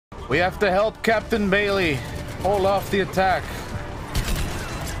We have to help Captain Bailey hold off the attack.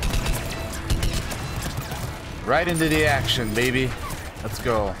 Right into the action, baby. Let's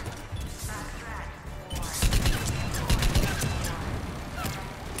go.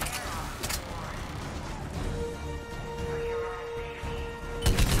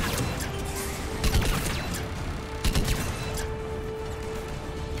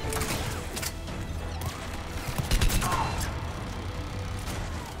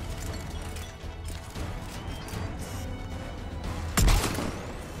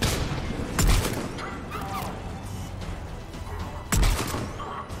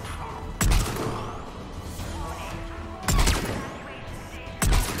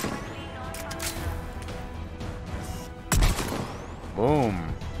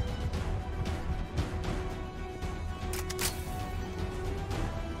 Boom.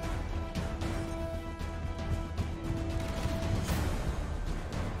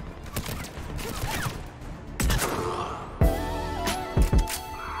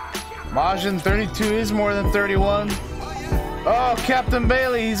 Majin, 32 is more than 31. Oh, Captain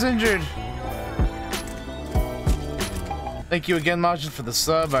Bailey, he's injured. Thank you again, Majin, for the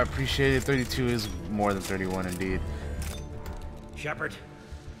sub. I appreciate it. 32 is more than 31 indeed. Shepard,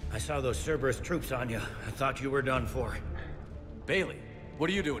 I saw those Cerberus troops on you. I thought you were done for. Bailey, what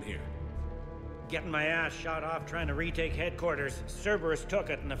are you doing here? Getting my ass shot off trying to retake headquarters. Cerberus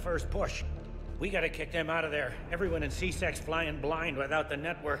took it in the first push. We gotta kick them out of there. Everyone in C-Sec's flying blind without the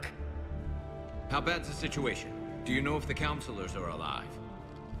network. How bad's the situation? Do you know if the counselors are alive?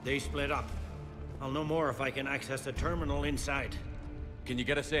 They split up. I'll know more if I can access the terminal inside. Can you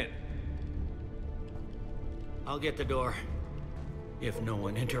get us in? I'll get the door. If no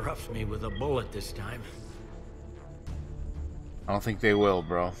one interrupts me with a bullet this time. I don't think they will,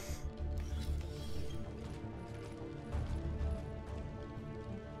 bro.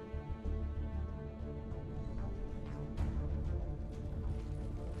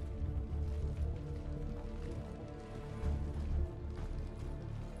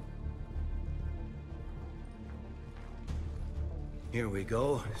 Here we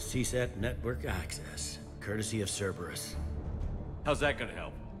go. CSAT network access, courtesy of Cerberus. How's that gonna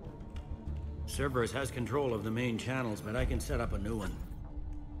help? Cerberus has control of the main channels, but I can set up a new one.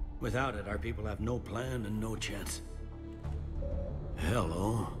 Without it, our people have no plan and no chance.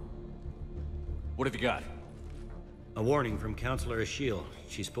 Hello. What have you got? A warning from Counselor Ashiel.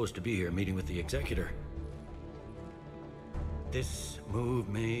 She's supposed to be here meeting with the Executor. This move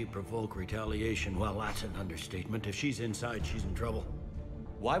may provoke retaliation. Well, that's an understatement. If she's inside, she's in trouble.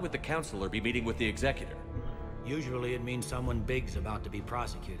 Why would the counselor be meeting with the Executor? Usually it means someone big's about to be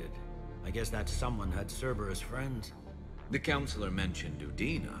prosecuted. I guess that someone had Cerberus friends. The counselor mentioned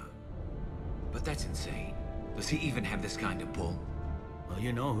Udina. But that's insane. Does he even have this kind of pull? Well,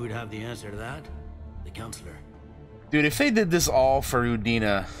 you know who'd have the answer to that? The Counselor. Dude, if they did this all for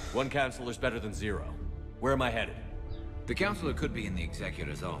Udina... One counselor's better than zero. Where am I headed? The counselor could be in the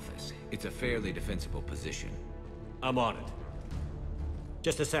Executor's office. It's a fairly defensible position. I'm on it.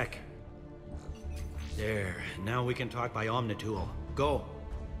 Just a sec. There. Now we can talk by Omnitool. Go.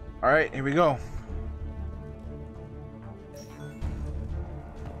 Alright, here we go.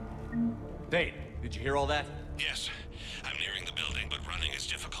 Dane, did you hear all that? Yes. I'm nearing the building, but running is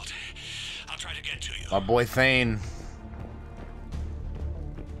difficult. I'll try to get to you. My boy Thane.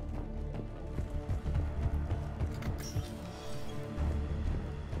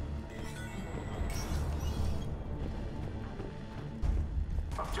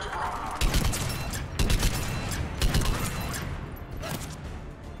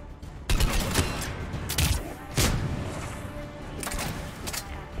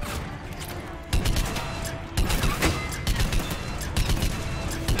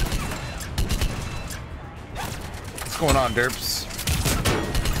 What's going on, derps?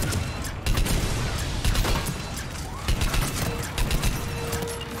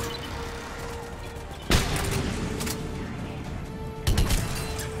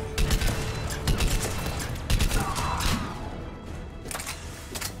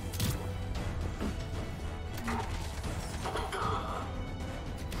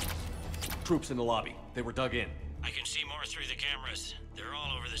 Troops in the lobby. They were dug in. I can see more through the cameras. They're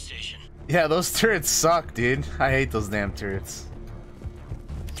all over the station. Yeah, those turrets suck, dude. I hate those damn turrets.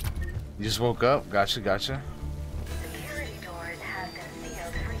 You just woke up? Gotcha, gotcha. Security doors have been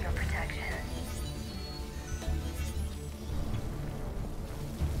sealed for your protection.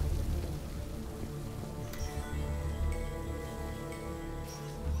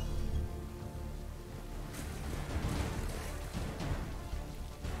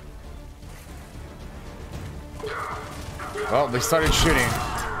 Well, they started shooting.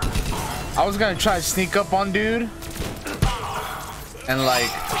 I was gonna try to sneak up on dude and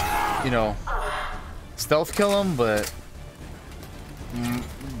like, you know, stealth kill him, but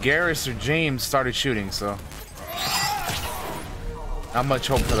Garrus or James started shooting, so not much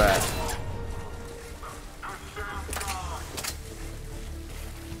hope for that.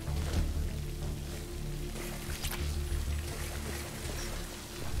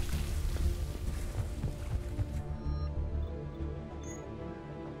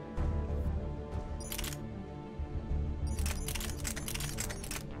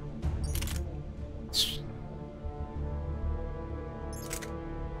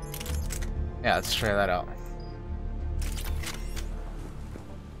 Yeah, let's try that out.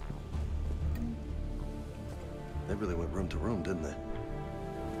 They really went room to room, didn't they?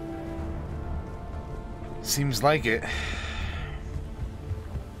 Seems like it.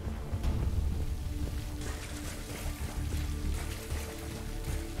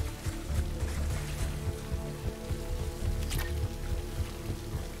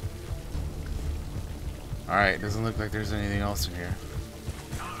 Alright, doesn't look like there's anything else in here.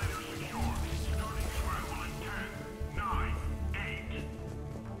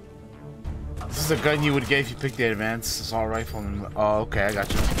 This is a gun you would get if you picked the advanced assault rifle. And, oh, okay, I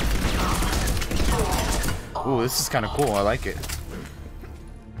got you. Ooh, this is kind of cool. I like it.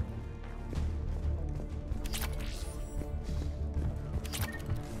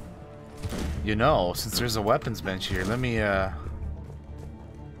 You know, since there's a weapons bench here, let me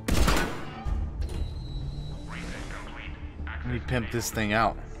pimp this thing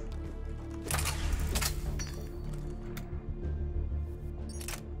out.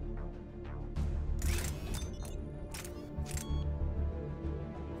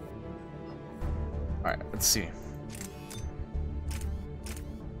 Alright, let's see.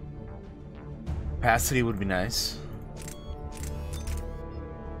 Capacity would be nice.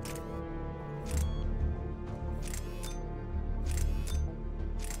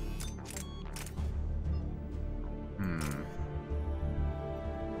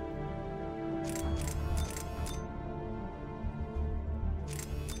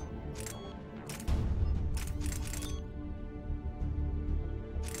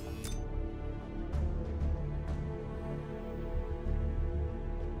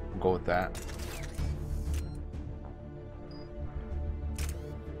 Go with that.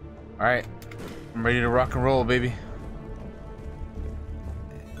 All right, I'm ready to rock and roll, baby.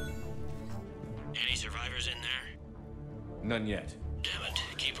 Any survivors in there? None yet. Damn it,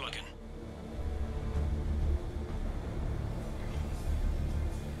 keep looking.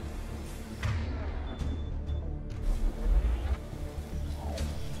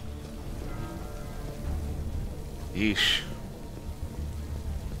 Yeesh.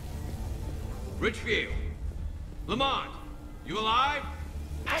 Richfield! Lamont! You alive?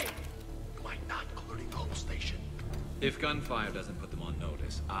 Hey! You might not alerting the whole station. If gunfire doesn't put them on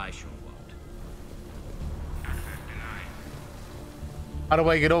notice, I sure won't. How do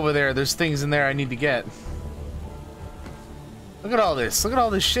I get over there? There's things in there I need to get. Look at all this. Look at all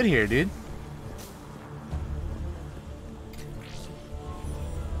this shit here, dude.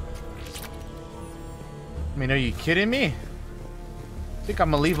 I mean, are you kidding me? Think I'm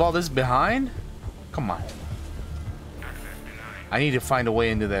gonna leave all this behind? Come on. I need to find a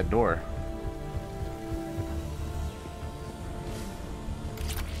way into that door.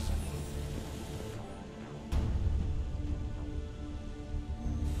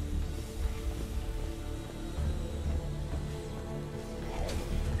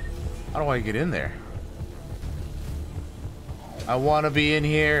 How do I get in there? I want to be in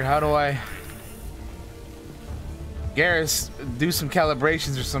here. How do I... Garrus, do some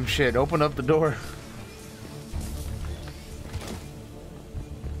calibrations or some shit. Open up the door.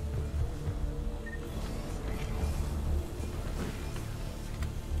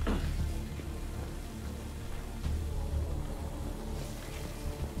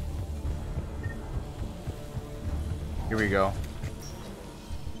 Here we go.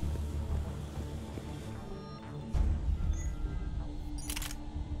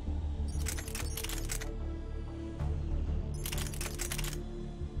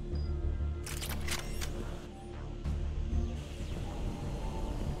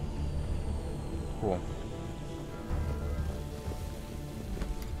 Cool.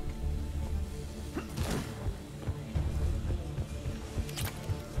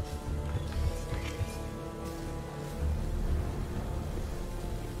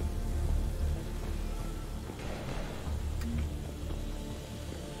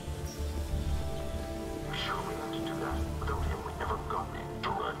 Sure we have to do that. Without him, we never got any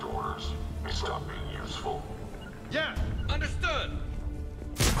direct orders. Stop being useful. Yeah, understood.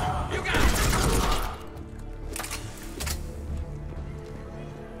 You got it.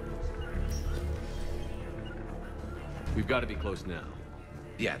 We've got to be close now.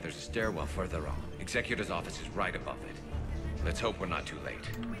 Yeah, there's a stairwell further on. Executor's office is right above it. Let's hope we're not too late. They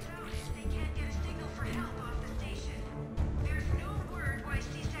can't get a signal for help off the station. There's no word why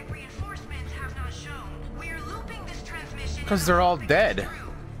C-Sec reinforcements have not shown. We're looping this transmission. Because they're all dead.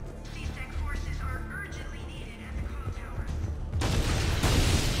 C-Sec forces are urgently needed at the comm tower.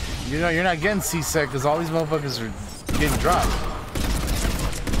 You know, you're not getting C-Sec because all these motherfuckers are getting dropped.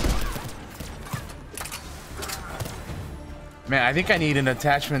 Man, I think I need an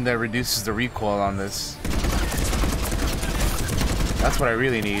attachment that reduces the recoil on this. That's what I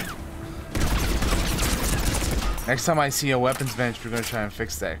really need. Next time I see a weapons bench, we're gonna try and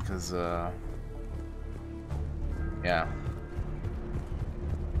fix that, cause yeah.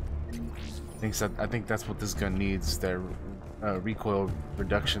 I think that's what this gun needs, that recoil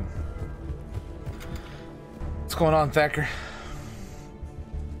reduction. What's going on, Thacker?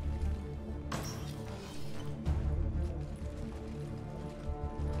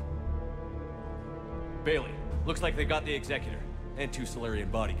 Bailey, looks like they got the Executor and 2 Solarian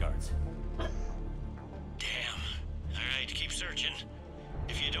bodyguards. Damn. Alright, keep searching.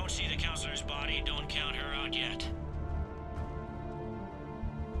 If you don't see the counselor's body, don't count her out yet.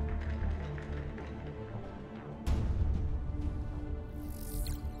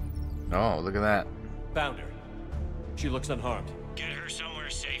 Oh, look at that. Found her. She looks unharmed. Get her somewhere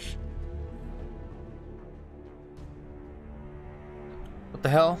safe. What the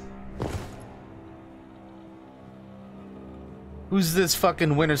hell? Who's this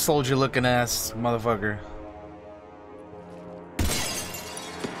fucking Winter Soldier looking ass motherfucker?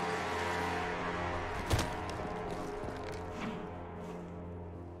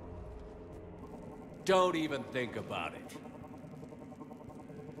 Don't even think about it.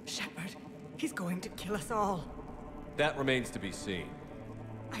 Shepard, he's going to kill us all. That remains to be seen.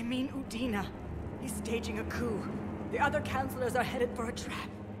 I mean Udina. He's staging a coup. The other counselors are headed for a trap.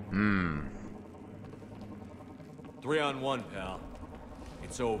 3-on-1, pal.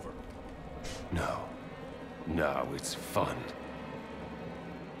 It's over. No. No, it's fun.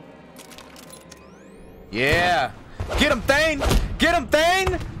 Yeah. Get him, Thane! Get him,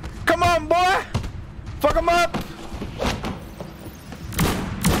 Thane! Come on, boy! Fuck him up!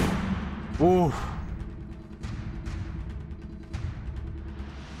 Ooh.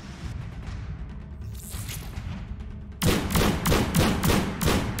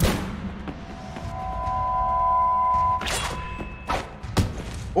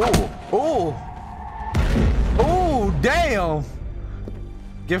 Oh, oh, damn!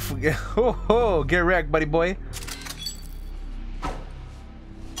 Get wrecked, buddy boy.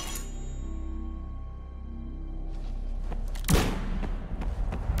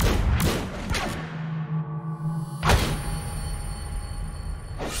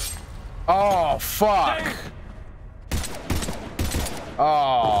 Oh, fuck!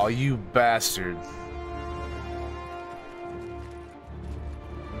 Oh, you bastard!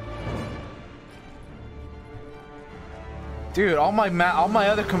 Dude, all my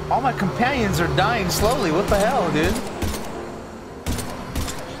companions are dying slowly. What the hell, dude?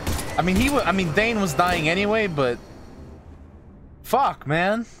 I mean, Dane was dying anyway, but fuck,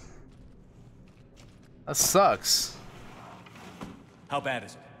 man, that sucks. How bad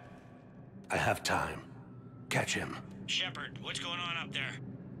is it? I have time. Catch him. Shepard, what's going on up there?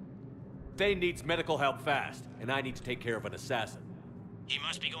 Thane needs medical help fast, and I need to take care of an assassin. He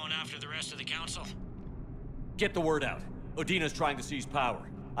must be going after the rest of the council. Get the word out. Udina's trying to seize power.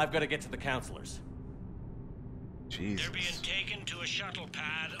 I've got to get to the counselors. Jesus. They're being taken to a shuttle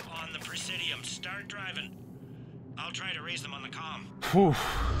pad on the Presidium. Start driving. I'll try to raise them on the comm. Whew.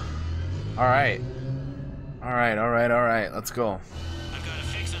 All right. All right. All right. All right. Let's go. I've got a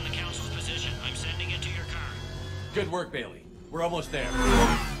fix on the council's position. I'm sending it to your car. Good work, Bailey. We're almost there.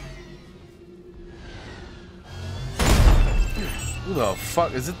 Who the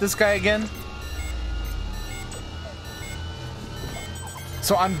fuck is it? This guy again?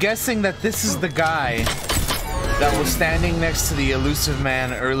 So I'm guessing that this is the guy that was standing next to the elusive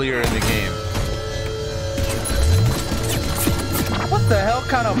man earlier in the game. What the hell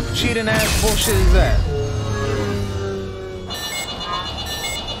kind of cheating ass bullshit is that?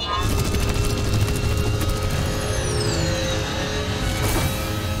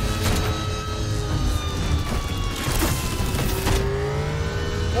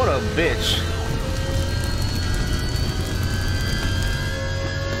 What a bitch.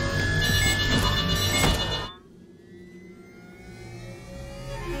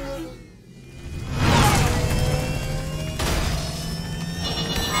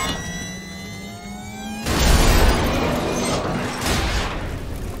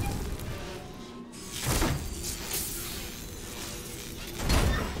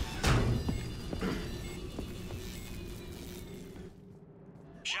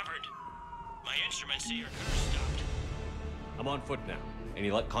 Shepard, my instruments say your car's stopped. I'm on foot now.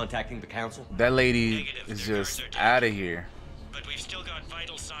 Any luck contacting the council? That lady Negative, is their just cars are out dead. of here. But we've still got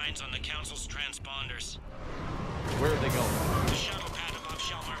vital signs on the council's transponders. Where are they going? The shuttle pad above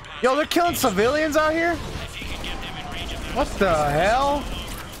Shelmar Pass. Yo, they're killing civilians out here? If you can get them in range of What the hell?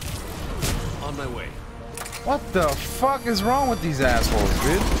 On my way. What the fuck is wrong with these assholes,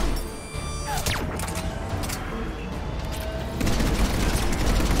 dude?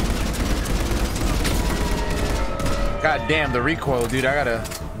 God damn, the recoil, dude. I gotta...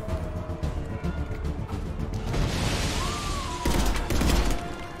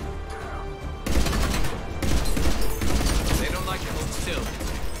 They don't like to hold still.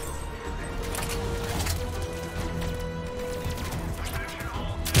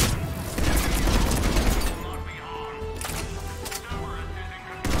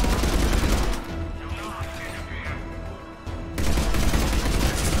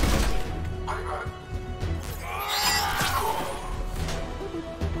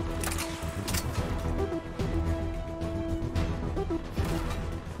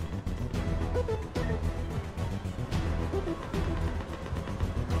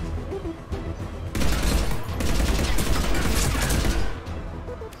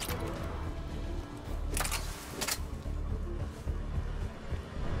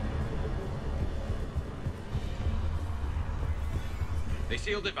 They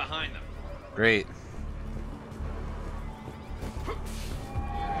sealed it behind them. Great.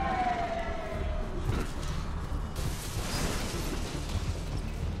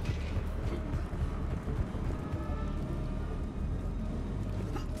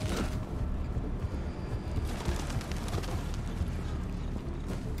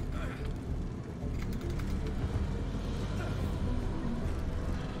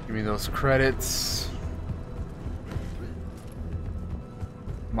 Give me those credits.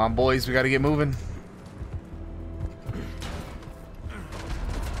 Come on, boys, we gotta get moving.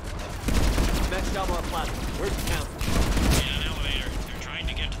 That's Shelmar Plaza. Where's the council? In an elevator. They're trying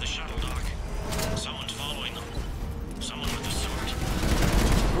to get to the shuttle dock. Someone's following them. Someone with a sword.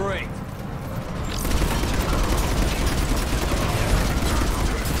 Great.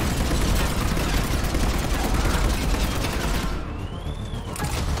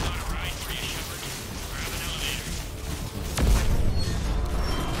 Got a ride for you, Shepard. Grab an elevator.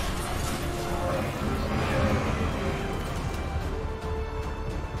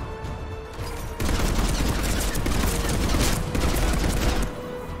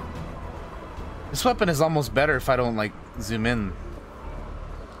 This weapon is almost better if I don't like zoom in.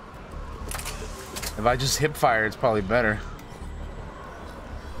 If I just hip fire, it's probably better.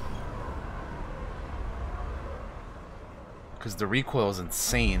 Because the recoil is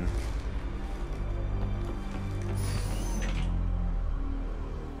insane.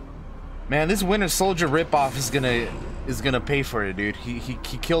 Man, this Winter Soldier ripoff is gonna pay for it, dude. He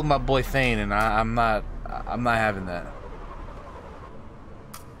killed my boy Thane, and I'm not having that.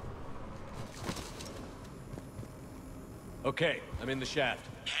 Okay, I'm in the shaft.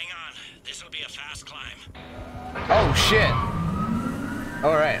 Hang on. This'll be a fast climb. Oh shit!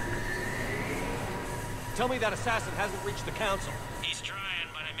 All right. Tell me that assassin hasn't reached the council. He's trying,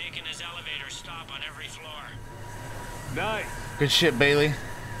 but I'm making his elevator stop on every floor. Nice. Good shit, Bailey.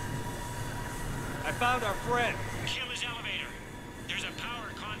 I found our friend. Kill his elevator. There's a power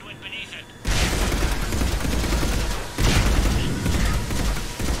conduit beneath it.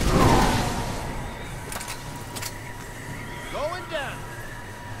 Going down.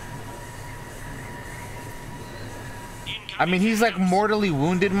 I mean, he's like mortally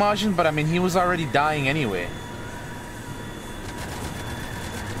wounded, Majin, but I mean, he was already dying anyway.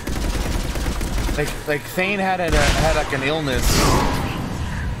 Like Thane had like an illness.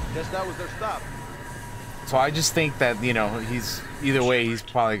 Guess that was their stop. So I just think that, you know, he's either way, he's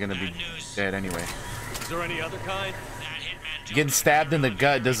probably gonna be dead anyway. Is there any other kind? That hitman Getting stabbed in the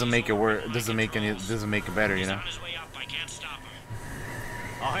gut doesn't make it work. Doesn't make it better, you know. on his way up. I can't stop him.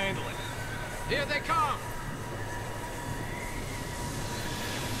 I'll handle it. Here they come!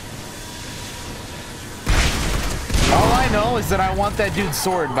 All I know is that I want that dude's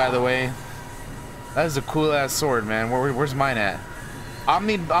sword, by the way. That is a cool ass sword, man. Where's mine at?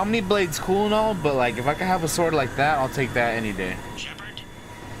 Omni Blade's cool and all, but like if I could have a sword like that, I'll take that any day. Shepard?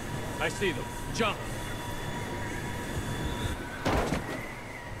 I see them. Jump.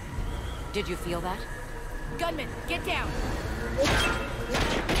 Did you feel that? Gunman, get down!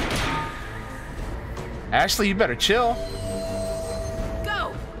 Ashley, you better chill.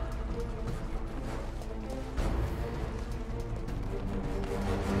 Go!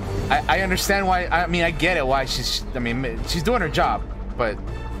 I understand why. I mean, I get it why she's doing her job, but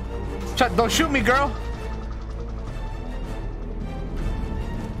Don't shoot me, girl.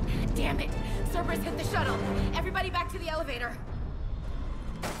 Damn it! Cerberus hit the shuttle. Everybody back to the elevator.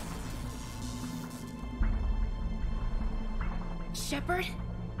 Shepard?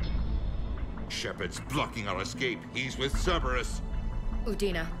 Shepard's blocking our escape. He's with Cerberus.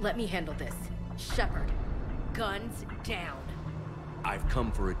 Udina, let me handle this. Shepard, guns down. I've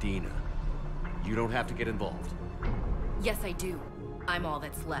come for Udina. You don't have to get involved. Yes, I do. I'm all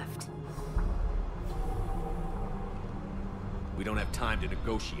that's left. We don't have time to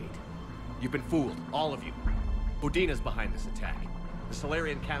negotiate. You've been fooled, all of you. Udina's behind this attack. The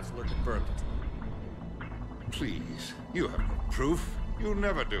Solarian Councilor confirmed it. Please, you have no proof. You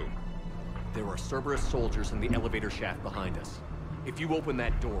never do. There are Cerberus soldiers in the elevator shaft behind us. If you open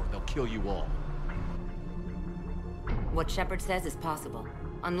that door, they'll kill you all. What Shepard says is possible.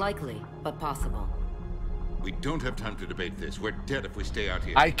 Unlikely, but possible. We don't have time to debate this. We're dead if we stay out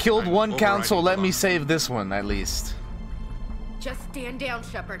here. I killed I'm one council. overriding Let the me law. save this one, at least. Just stand down,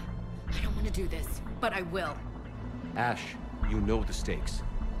 Shepard. I don't want to do this, but I will. Ash, you know the stakes.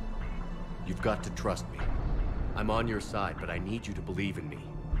 You've got to trust me. I'm on your side, but I need you to believe in me.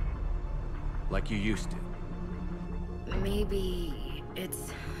 Like you used to. Maybe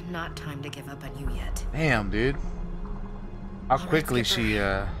it's not time to give up on you yet. Damn, dude. How quickly she,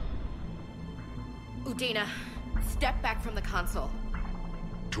 Udina, step back from the console.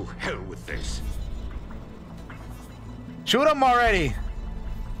 To hell with this. Shoot him already.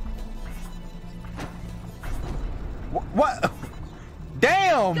 What?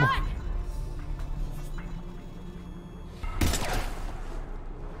 Damn! Gun!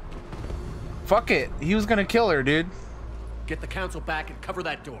 Fuck it. He was gonna kill her, dude. Get the council back and cover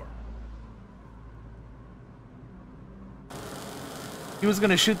that door. He was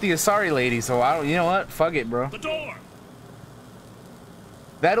gonna shoot the Asari lady, so I don't. You know what? Fuck it, bro. The door!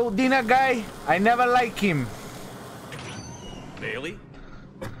 That Udina guy, I never like him. Bailey?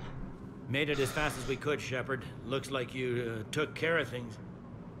 Made it as fast as we could, Shepard. Looks like you took care of things.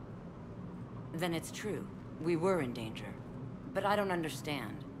 Then it's true. We were in danger. But I don't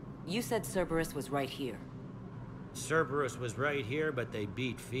understand. You said Cerberus was right here. Cerberus was right here, but they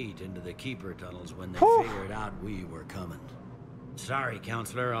beat feet into the Keeper tunnels when they figured out we were coming. Sorry,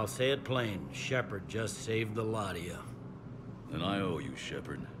 Counselor, I'll say it plain. Shepard just saved the lot of you. And I owe you,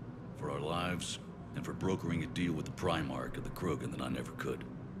 Shepard, for our lives and for brokering a deal with the Primarch of the Krogan that I never could.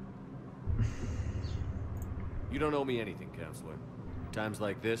 You don't owe me anything, Counselor. Times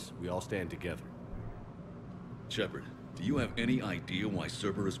like this, we all stand together. Shepard, do you have any idea why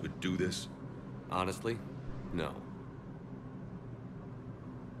Cerberus would do this? Honestly, no.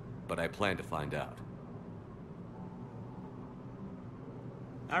 But I plan to find out.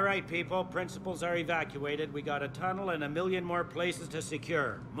 All right, people. Principals are evacuated. We got a tunnel and 1 million more places to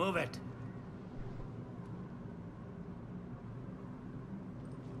secure. Move it.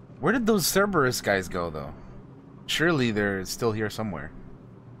 Where did those Cerberus guys go, though? Surely they're still here somewhere.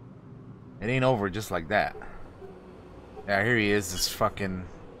 It ain't over just like that. Yeah, here he is. This fucking...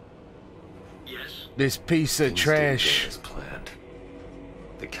 Yes? This piece of Things trash. didn't go as planned.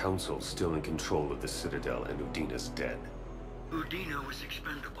 The Council's still in control of the Citadel and Udina's dead. Udina was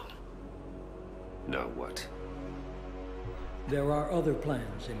expendable. Now what? There are other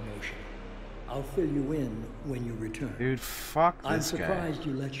plans in motion. I'll fill you in when you return. Dude, fuck I'm this guy. surprised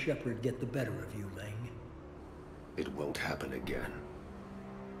you let Shepard get the better of you, Ling. It won't happen again.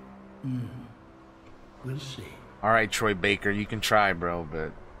 We'll see. Alright, Troy Baker, you can try, bro,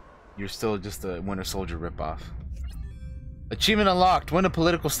 but you're still just a Winter Soldier ripoff. Achievement unlocked. Win a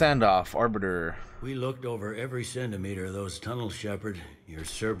political standoff. Arbiter. We looked over every centimeter of those tunnels, Shepard. Your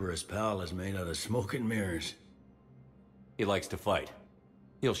Cerberus pal is made out of smoke and mirrors. He likes to fight.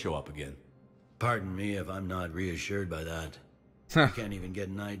 He'll show up again. Pardon me if I'm not reassured by that. I can't even get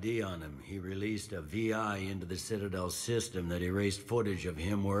an ID on him. He released a VI into the Citadel system that erased footage of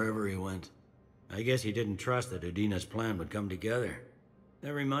him wherever he went. I guess he didn't trust that Udina's plan would come together.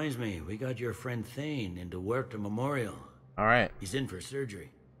 That reminds me, we got your friend Thane into Huerta Memorial. Alright. He's in for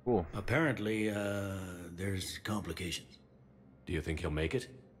surgery. Cool. Apparently, there's complications. Do you think he'll make it?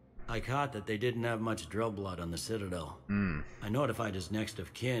 I caught that they didn't have much drill blood on the Citadel. I notified his next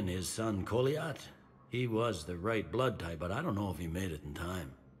of kin, his son Koliat. He was the right blood type, but I don't know if he made it in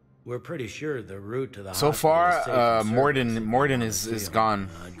time. We're pretty sure the route to the So hospital far, is safe from Morden is gone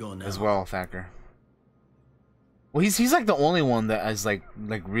as well, Thacker. Well, he's like the only one that is like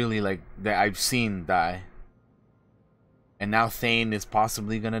really like that I've seen die. And now Thane is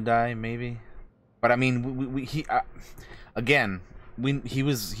possibly gonna die, maybe. But I mean, he's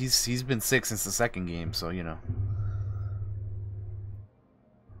been sick since the second game, so you know.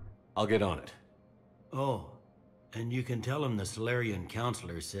 I'll get on it. Oh, and you can tell him the Solarian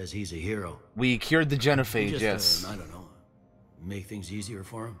counselor says he's a hero. We cured the genophage, Just, yes. I don't know, make things easier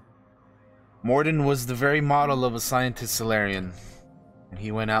for him. Morden was the very model of a scientist Solarian, and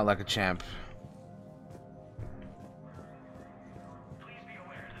he went out like a champ.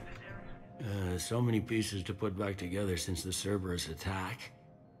 So many pieces to put back together since the Cerberus attack.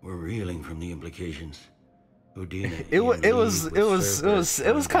 We're reeling from the implications. Udina,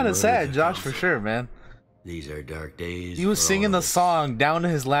 it was kind of sad, Josh, for sure, man. These are dark days. He was singing the song down to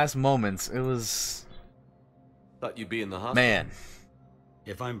his last moments. It was. Thought you'd be in the hospital. Man.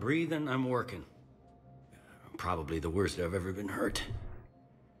 If I'm breathing, I'm working. Probably the worst I've ever been hurt.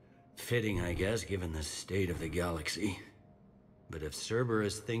 Fitting, I guess, given the state of the galaxy. But if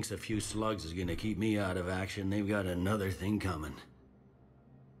Cerberus thinks a few slugs is gonna keep me out of action, they've got another thing coming.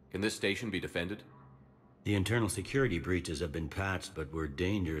 Can this station be defended? The internal security breaches have been patched, but we're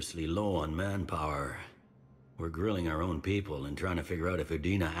dangerously low on manpower. We're grilling our own people and trying to figure out if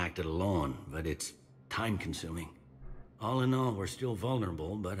Udina acted alone, but it's time-consuming. All in all, we're still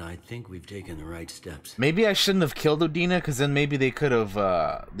vulnerable, but I think we've taken the right steps. Maybe I shouldn't have killed Udina, because then maybe they could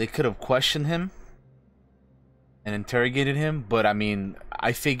have questioned him and interrogated him. But I mean,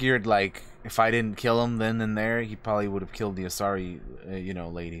 I figured like if I didn't kill him then and there, he probably would have killed the Asari,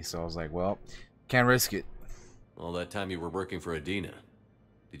 lady. So I was like, well, can't risk it. All that time you were working for Udina,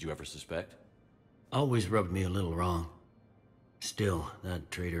 did you ever suspect? Always rubbed me a little wrong. Still,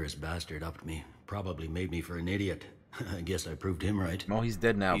 that traitorous bastard upped me. Probably made me for an idiot. I guess I proved him right. Oh, he's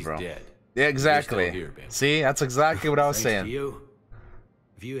dead now, bro. He's dead. Yeah, exactly. You're still here, Ben. See, that's exactly what I was saying. To you.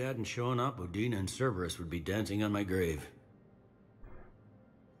 If you hadn't shown up, Udina and Cerberus would be dancing on my grave.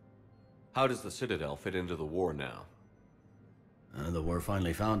 How does the Citadel fit into the war now? The war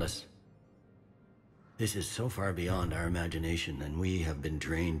finally found us. This is so far beyond our imagination, and we have been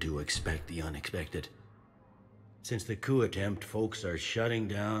trained to expect the unexpected. Since the coup attempt, folks are shutting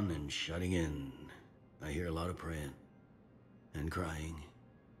down and shutting in. I hear a lot of praying. And crying.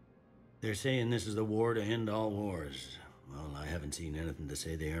 They're saying this is the war to end all wars. Well, I haven't seen anything to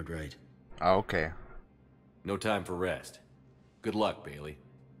say they aren't right. Oh, okay. No time for rest. Good luck, Bailey.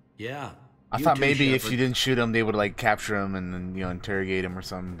 Yeah. I thought maybe if you didn't shoot him, they would like capture him and then interrogate him or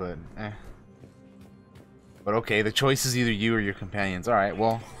something. But But okay, the choice is either you or your companions. All right,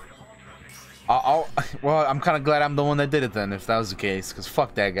 well, well, I'm kind of glad I'm the one that did it then, if that was the case, because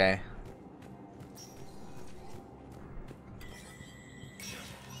fuck that guy.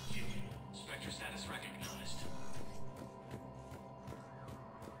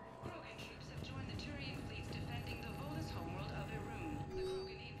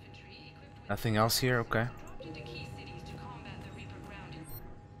 Nothing else here? Okay.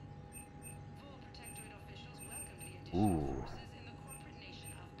 Ooh.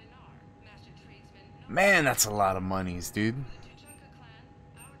 Man, that's a lot of monies, dude.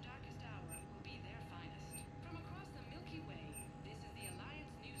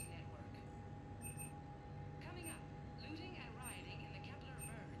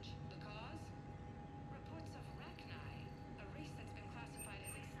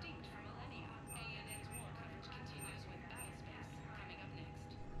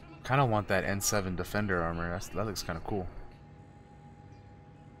 Kind of want that N7 Defender armor. That looks kind of cool.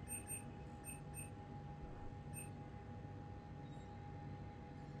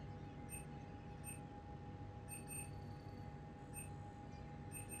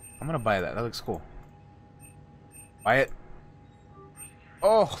 I'm gonna buy that. That looks cool. Buy it.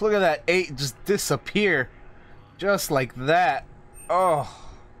 Oh, look at that 8 just disappear, just like that. Oh,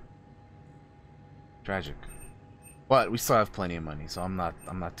 tragic. But we still have plenty of money, so I'm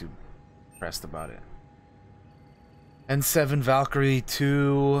not too pressed about it. N7 Valkyrie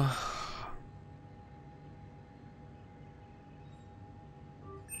 2.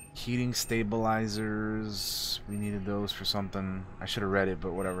 Heating stabilizers. We needed those for something. I should have read it,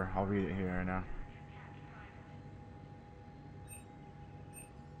 but whatever. I'll read it here right now.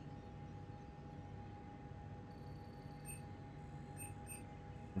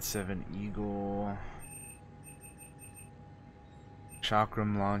 N7 Eagle.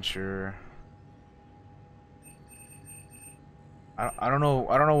 Chakram launcher. I don't know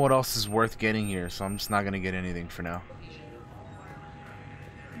what else is worth getting here, so I'm just not gonna get anything for now.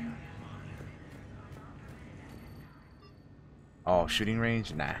 Oh, shooting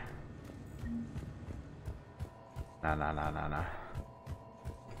range? Nah. Nah.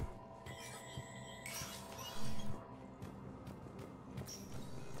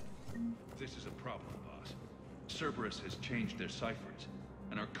 This is a problem, boss. Cerberus has changed their ciphers,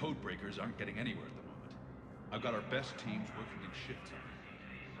 and our code breakers aren't getting anywhere at the moment. I've got our best teams working in shifts.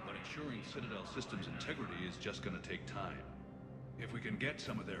 but ensuring Citadel systems integrity is just gonna take time. If we can get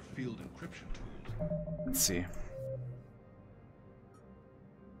some of their field encryption tools. Let's see.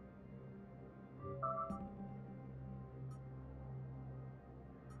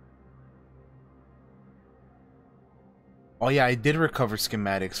 Oh yeah, I did recover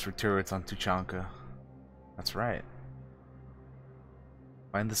schematics for turrets on Tuchanka. That's right.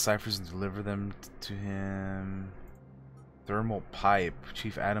 Find the ciphers and deliver them to him. Thermal pipe.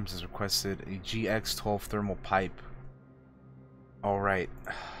 Chief Adams has requested a GX-12 thermal pipe. Alright.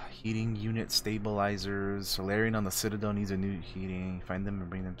 Heating unit stabilizers. Solarian on the Citadel needs a new heating. Find them and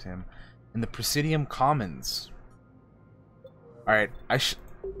bring them to him. In the Presidium Commons. Alright,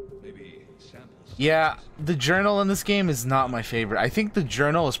 Maybe samples. Yeah, the journal in this game is not my favorite. I think the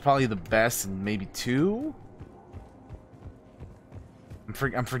journal is probably the best in maybe 2.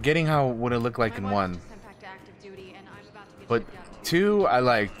 I'm forgetting what it looked like in 1. But 2, I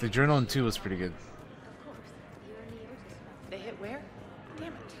liked. The journal in 2 was pretty good. They hit where?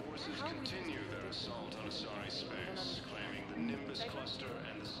 Damn it. Forces continue their assault on Asari space, claiming the Nimbus cluster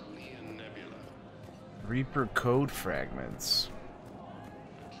and the Salian Nebula. Reaper code fragments.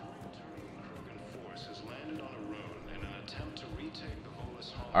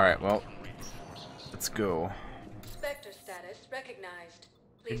 Alright, well, let's go. Spectre status recognized.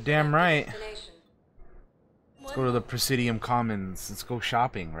 You're damn right. Let's go to the Presidium Commons. Let's go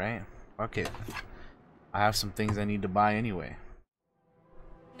shopping, right? Fuck it. I have some things I need to buy anyway.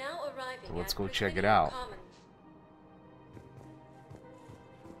 Now arriving So let's at go check it Presidium out. Commons.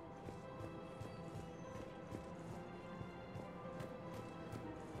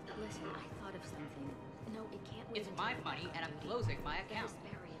 Listen, I thought of something. No, it can't. It's my money, and I'm closing my account.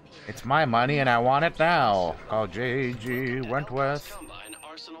 It's my money and I want it now. Call J.G. Wentworth.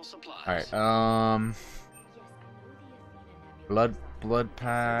 Alright, Blood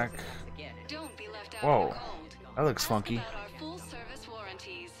pack. Whoa. That looks funky.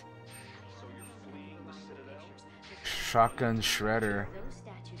 Shotgun shredder.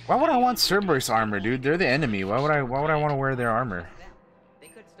 Why would I want Cerberus armor, dude? They're the enemy. Why would I want to wear their armor?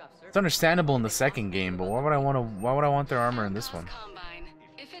 It's understandable in the second game, but why would I want their armor in this one?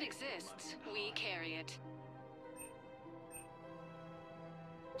 If it exists, we carry it.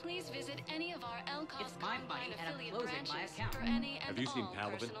 Please visit any of our Elcos Combine affiliate branches for any and Have you seen all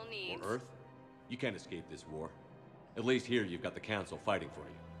Paladin personal needs. or Earth? You can't escape this war. At least here you've got the Council fighting for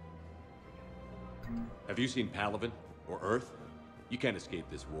you. Have you seen Paladin or Earth? You can't escape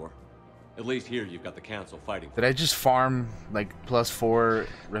this war. At least here you've got the Council fighting for you. Did I just farm like +4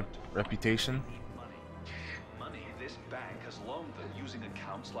 reputation? Money this bank has loaned them using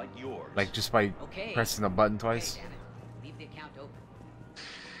accounts like yours. Like just by pressing the button twice? Leave the account open.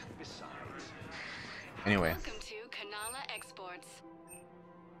 Besides. Anyway. Welcome to Kanala Exports.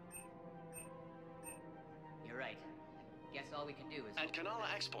 You're right. Guess all we can do is... At Kanala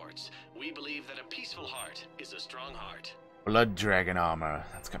Exports, we believe that a peaceful heart is a strong heart. Blood Dragon armor.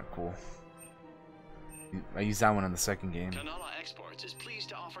 That's kind of cool. I used that one in the second game. Kanala Exports is pleased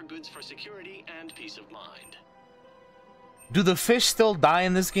to offer goods for security and peace of mind. Do the fish still die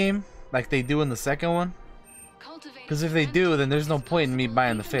in this game? Like they do in the second one? Because if they do, then there's no point in me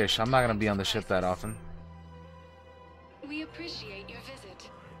buying the fish. I'm not going to be on the ship that often. We appreciate your visit.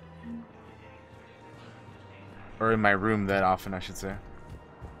 Or in my room that often, I should say.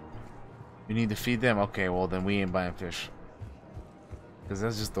 You need to feed them? Okay, well then we ain't buying fish. Because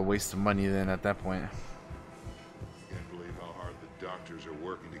that's just a waste of money then at that point. Can't believe how hard the doctors are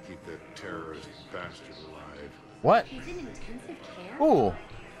working to keep that terrorist bastard alive. What? He's in intensive care? Ooh.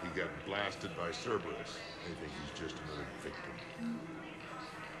 He got blasted by Cerberus. They think he's just another victim.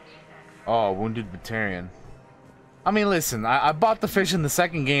 Oh, wounded Batarian. I mean, listen, I bought the fish in the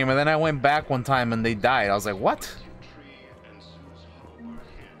second game and then I went back one time and they died. I was like, what?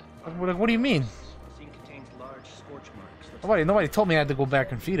 What do you mean? Nobody told me I had to go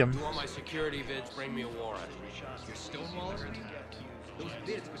back and feed him. You want my security vids? Bring me a warrant. Your Stonewall? Those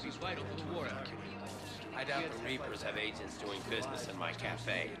vids could be vital to the war effort. I doubt the Reapers have agents doing business in my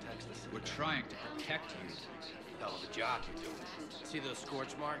cafe. We're trying to protect you. Hell of a job you're doing. See those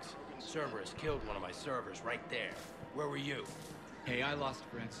scorch marks? Cerberus killed one of my servers right there. Where were you? Hey, I lost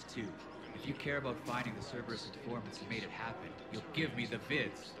friends too. If you care about finding the Cerberus informants who made it happen, you'll give me the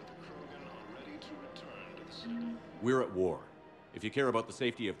vids. We're at war. If you care about the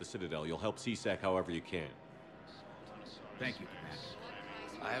safety of the Citadel, you'll help CSEC however you can. Thank you, Commander.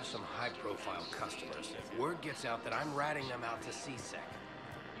 I have some high-profile customers. If word gets out that I'm ratting them out to CSEC,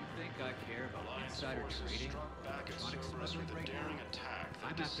 think I care about insider trading?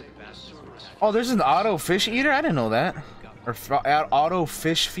 I'm after the best. Oh, there's an auto fish eater? I didn't know that. Or auto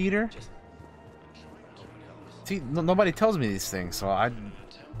fish feeder? See, nobody tells me these things, so I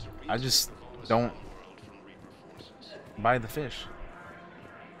just don't buy the fish.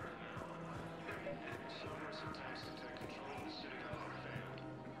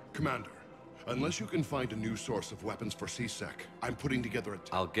 Commander, unless you can find a new source of weapons for CSEC, I'm putting together a...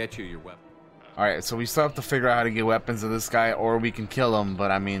 I'll get you your weapon. Alright, so we still have to figure out how to get weapons to this guy, or we can kill him,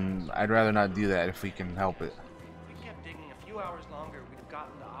 but I mean, I'd rather not do that if we can help it. If we kept digging a few hours longer, we'd have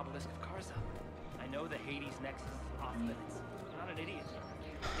gotten the obelisk of Karza. I know the Hades nexus is off limits. I'm not an idiot.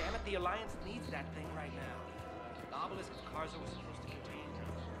 Damn it, the Alliance needs that thing right now. The obelisk of Karza was supposed to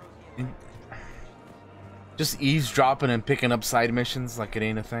contain... Just eavesdropping and picking up side missions like it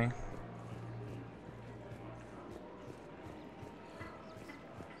ain't a thing.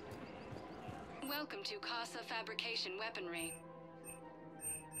 Welcome to Casa Fabrication Weaponry.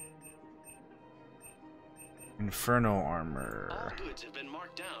 Inferno armor. All goods have been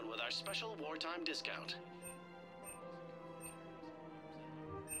marked down with our special wartime discount.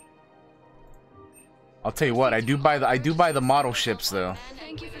 I'll tell you what, I do buy the model ships though.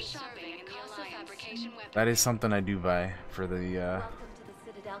 Thank you for shopping in Casa Fabrication Weaponry. That is something I do buy for the Welcome to the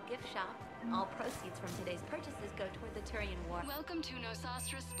Citadel gift shop. All proceeds from today's purchases go toward the Turian War. Welcome to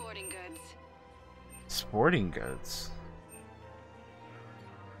Nosastra Sporting Goods. sporting goods.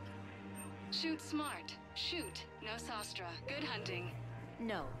 Shoot smart. Shoot. Nosastra. Good hunting.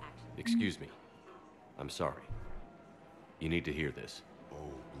 No, actually. Excuse me. I'm sorry. You need to hear this. Oh,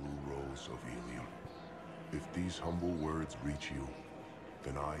 Blue Rose of Ilium. If these humble words reach you,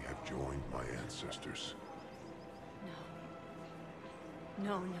 then I have joined my ancestors.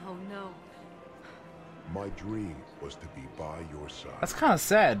 No, no, no. My dream was to be by your side. That's kind of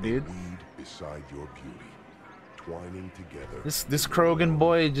sad, dude. Weed beside your beauty, twining together. This Krogan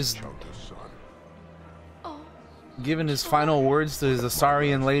boy just giving his final words to his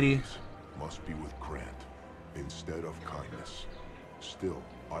Asarian lady. Must be with Grant instead of kindness. Still,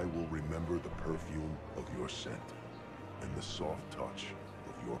 I will remember the perfume of your scent and the soft touch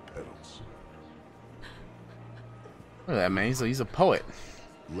of your petals. Look at that man. He's a poet.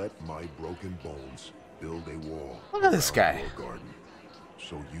 Let my broken bones build a wall. Look at this guy. Your garden,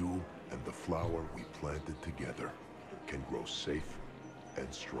 so you and the flower we planted together can grow safe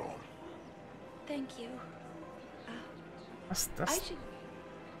and strong. Thank you. That's I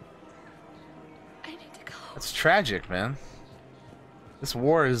need to go. That's tragic, man. This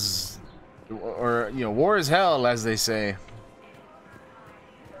war is, or you know, war is hell, as they say.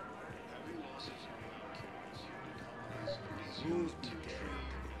 Rules be damned.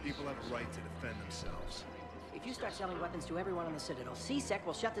 People have a right to defend themselves. If you start selling weapons to everyone on the Citadel, CSEC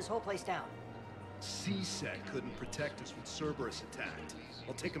will shut this whole place down. CSEC couldn't protect us when Cerberus attacked.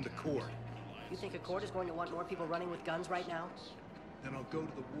 I'll take him to court. You think a court is going to want more people running with guns right now? Then I'll go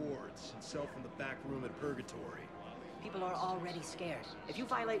to the wards and sell from the back room at Purgatory. People are already scared. If you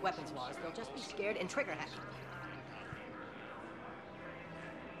violate weapons laws, they'll just be scared and trigger happy.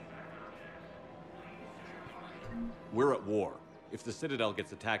 We're at war. If the Citadel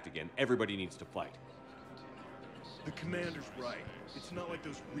gets attacked again, everybody needs to fight. The commander's right. It's not like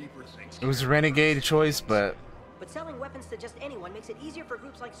those Reaper things. It was a renegade choice, but But selling weapons to just anyone makes it easier for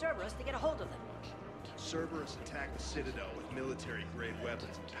groups like Cerberus to get a hold of them. Cerberus attacked the Citadel with military-grade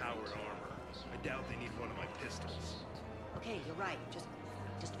weapons and powered armor. I doubt they need one of my pistols. Okay, you're right.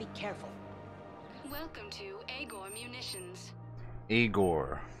 Just be careful. Welcome to Agor Munitions.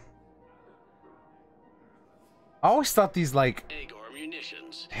 Agor. I always thought these like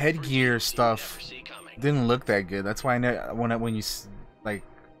headgear stuff didn't look that good. That's why I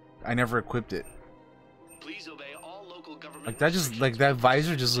never equipped it. Please obey all local government. Like that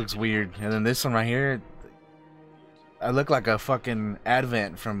visor just looks weird, and then this one right here, I look like a fucking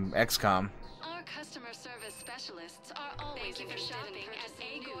Advent from XCOM. Our customer service specialists are always interested in shopping at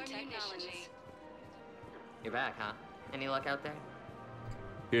Agor Technology. You're back, huh? Any luck out there?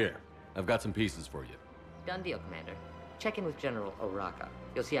 Here, I've got some pieces for you. Done deal, Commander. Check in with General Oraka.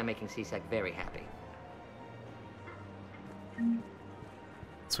 You'll see I'm making CSEC very happy.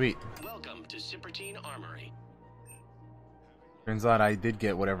 Sweet. Welcome to Cypertine Armory. Turns out I did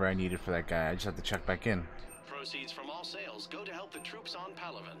get whatever I needed for that guy. I just have to check back in. Proceeds from all sales go to help the troops on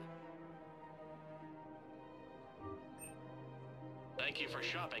Palaven. Thank you for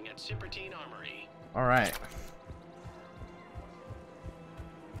shopping at Cypertine Armory. All right.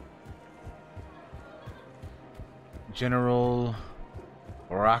 General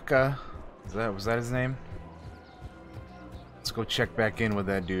Oraka, was that his name? Let's go check back in with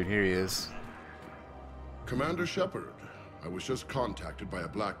that dude. Here he is. Commander Shepard, I was just contacted by a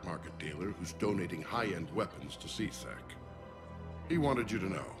black market dealer who's donating high-end weapons to CSEC. He wanted you to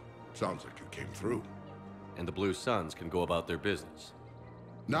know. Sounds like you came through. And the Blue Suns can go about their business.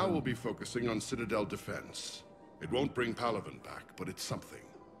 Now we'll be focusing on Citadel defense. It won't bring Palavin back, but it's something.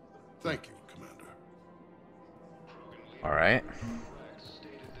 Thank you, Commander. Alright.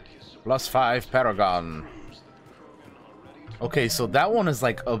 +5 Paragon. Okay, so that one is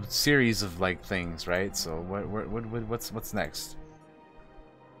like a series of like things, right? So what's next?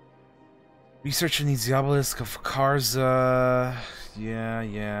 Researching the obelisk of Karza.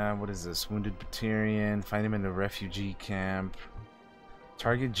 Yeah. What is this? Wounded Batarian. Find him in the refugee camp.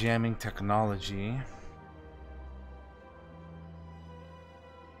 Target jamming technology.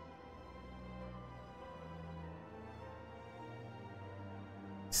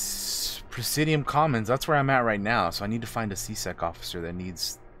 Presidium Commons, that's where I'm at right now, so I need to find a CSEC officer that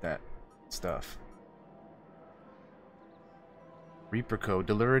needs that stuff. Reaper code,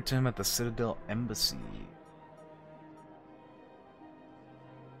 deliver it to him at the Citadel Embassy.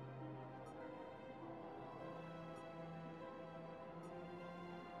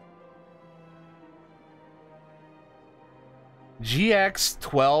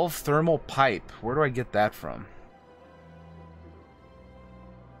 GX12 thermal pipe, where do I get that from?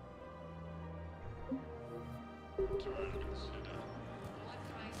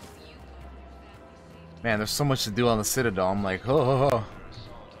 Man, there's so much to do on the Citadel. I'm like, oh.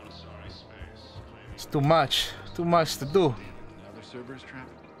 It's too much to do. Another Cerberus trap?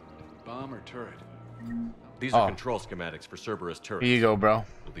 Bomb or turret? These are control schematics for Cerberus turrets. Here you go, bro.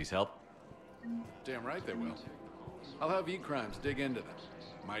 Will these help? Damn right they will. I'll have E-Crimes dig into them.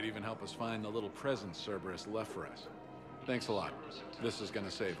 Might even help us find the little presents Cerberus left for us. Thanks a lot. This is gonna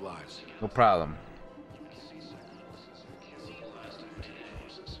save lives. No problem.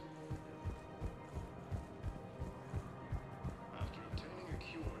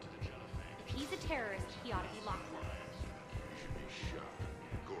 If he's a terrorist, he ought to be locked up.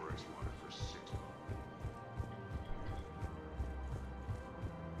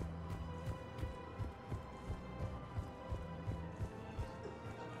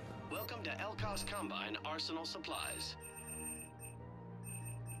 Welcome to Elkos Combine Arsenal Supplies.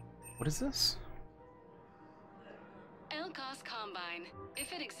 What is this? Elkos Combine.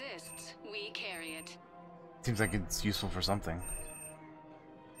 If it exists, we carry it. Seems like it's useful for something.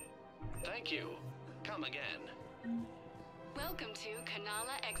 Thank you. Come again. Welcome to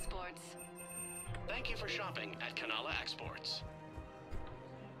Kanala Exports. Thank you for shopping at Kanala Exports.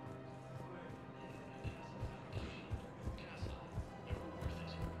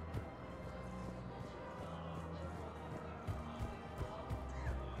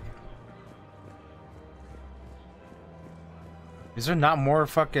 Is there not more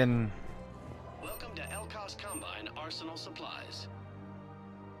fucking... Welcome to Elkos Combine Arsenal Supplies.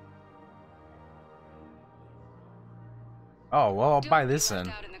 Oh, well, I'll buy this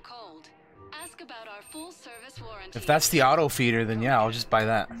then. If that's the auto feeder, then yeah, I'll just buy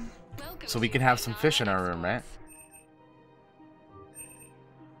that. So we can have some fish in our room, right?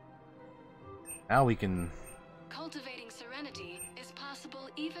 Now we can... Cultivating serenity is possible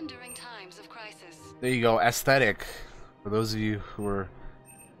even during times of crisis. There you go, aesthetic. For those of you who are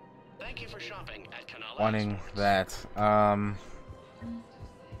Thank you for shopping at Kanala wanting Exports. that.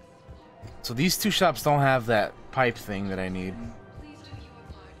 So these two shops don't have that pipe thing that I need.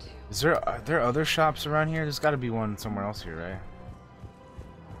 Are there other shops around here? There's got to be one somewhere else here, right?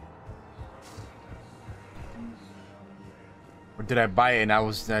 Or did I buy it and I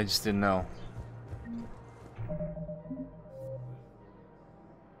just didn't know?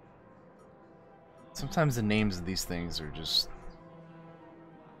 Sometimes the names of these things are just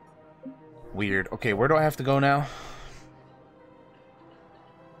weird. Okay, where do I have to go now?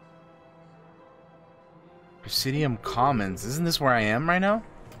 Presidium Commons. Isn't this where I am right now?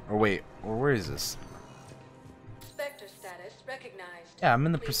 Or wait, or where is this? Spectre status recognized. Yeah, I'm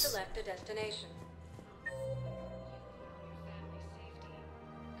in the Please select a destination.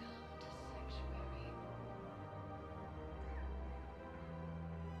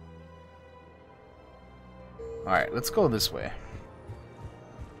 Alright, let's go this way.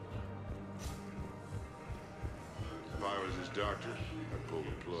 If I was his doctor, I'd pull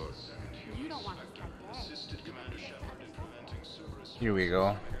the plug. You don't want this guy dead. Assisted Commander Shepard in preventing Cerberus Here we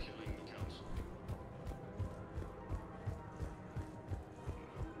go. killing the council.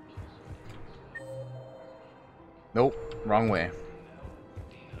 Nope, wrong way.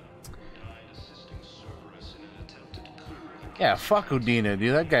 Yeah, fuck Udina,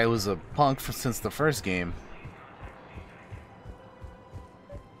 dude. That guy was a punk since the first game.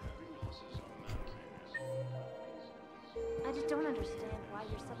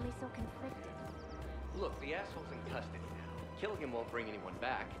 bring anyone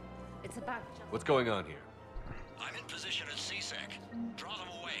back. It's about... What's going on here? I'm in position at CSEC. Draw them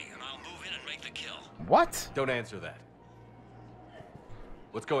away, and I'll move in and make the kill. What? Don't answer that.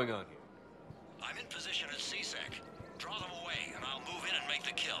 What's going on here? I'm in position at CSEC. Draw them away, and I'll move in and make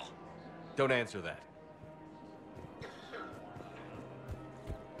the kill. Don't answer that.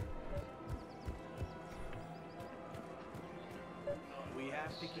 We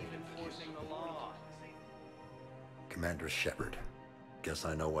have to keep enforcing the law. Commander Shepard. Guess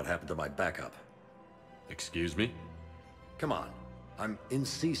I know what happened to my backup. Excuse me? Come on. I'm in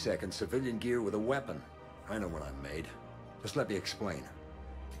CSEC in civilian gear with a weapon. I know what I'm made. Just let me explain.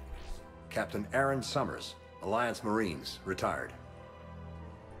 Captain Aaron Summers, Alliance Marines, retired.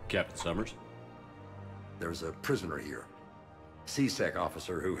 Captain Summers? There's a prisoner here. CSEC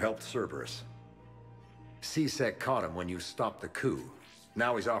officer who helped Cerberus. CSEC caught him when you stopped the coup.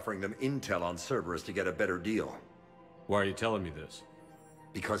 Now he's offering them intel on Cerberus to get a better deal. Why are you telling me this?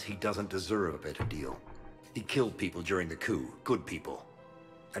 Because he doesn't deserve a better deal. He killed people during the coup, good people.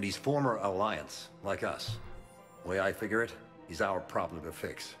 And he's former Alliance, like us. The way I figure it, he's our problem to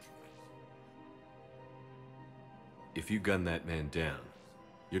fix. If you gun that man down,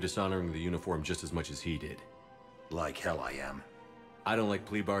 you're dishonoring the uniform just as much as he did. Like hell I am. I don't like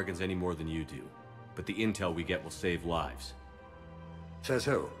plea bargains any more than you do, but the intel we get will save lives. Says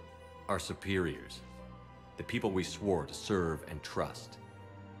who? Our superiors. The people we swore to serve and trust.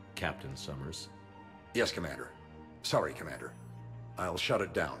 Captain Summers. Yes, Commander. Sorry, Commander. I'll shut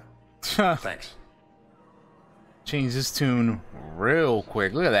it down. Thanks. Change this tune real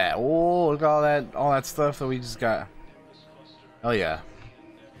quick. Look at that. Oh, look at all that stuff that we just got. Oh yeah.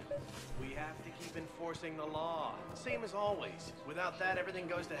 We have to keep enforcing the law. Same as always. Without that, everything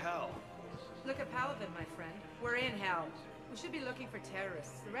goes to hell. Look at Paladin, my friend. We're in hell. We should be looking for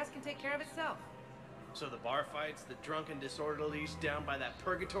terrorists. The rest can take care of itself. So the bar fights, the drunken disorderlies down by that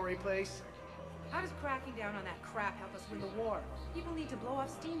purgatory place? How does cracking down on that crap help us win the war? People need to blow off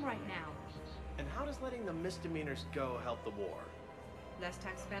steam right now. And how does letting the misdemeanors go help the war? Less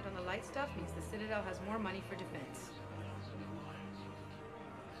tax spent on the light stuff means the Citadel has more money for defense.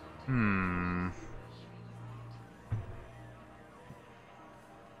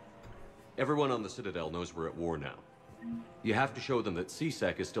 Everyone on the Citadel knows we're at war now. You have to show them that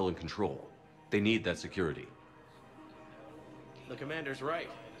CSEC is still in control. They need that security. The commander's right.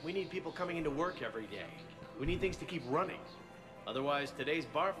 We need people coming into work every day. We need things to keep running. Otherwise, today's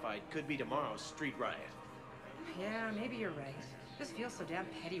bar fight could be tomorrow's street riot. Yeah, maybe you're right. This feels so damn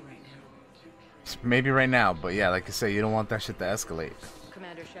petty right now. Maybe right now, but yeah, like I say, you don't want that shit to escalate.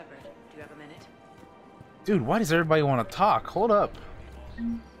 Commander Shepard, do you have a minute? Dude, why does everybody want to talk? Hold up.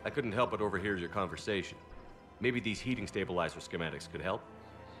 I couldn't help but overhear your conversation. Maybe these heating stabilizer schematics could help?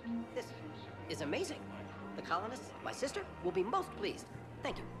 This is amazing. The colonists, my sister, will be most pleased.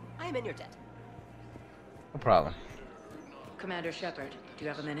 Thank you. I am in your debt. No problem. Commander Shepard, do you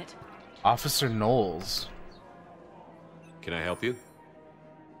have a minute? Officer Knowles. Can I help you?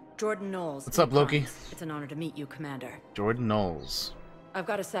 Jordan Knowles. What's up, Loki? It's an honor to meet you, Commander. Jordan Knowles. I've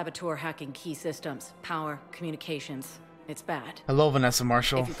got a saboteur hacking key systems, power, communications. It's bad. Hello, Vanessa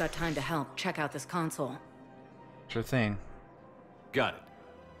Marshall. If you've got time to help, check out this console. Sure thing. Got it.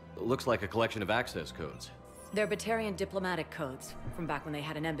 Looks like a collection of access codes. They're Batarian diplomatic codes, from back when they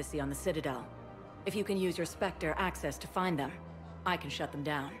had an embassy on the Citadel. If you can use your Spectre access to find them, I can shut them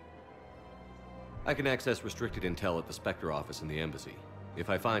down. I can access restricted intel at the Spectre office in the embassy. If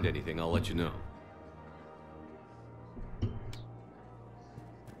I find anything, I'll let you know.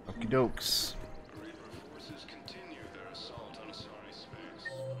 Okie dokes. Forces continue their assault on Asari space,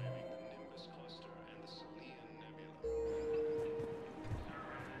 claiming the Nimbus cluster and the Salian Nebula.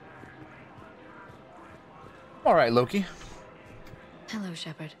 Alright, Loki. Hello,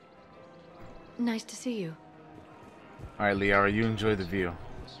 Shepard. Nice to see you. Alright, Liara, you enjoy the view.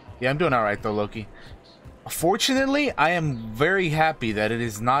 Yeah, I'm doing alright though, Loki. Fortunately, I am very happy that it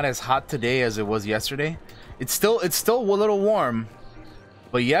is not as hot today as it was yesterday. It's still a little warm,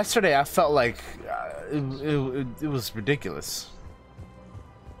 but yesterday I felt like it was ridiculous.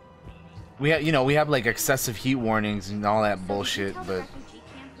 We have like excessive heat warnings and all that bullshit, but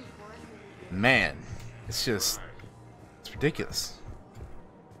man, it's ridiculous.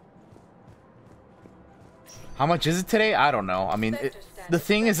 How much is it today? I don't know. I mean, the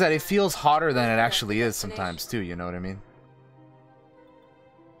thing is that it feels hotter than it actually is sometimes too, you know what I mean?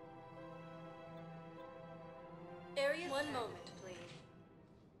 Area, 1 moment, please.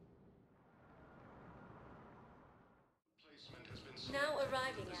 Now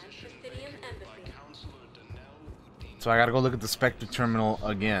arriving at Citadel Embassy. So I gotta go look at the Spectre terminal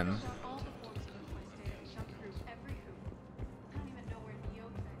again.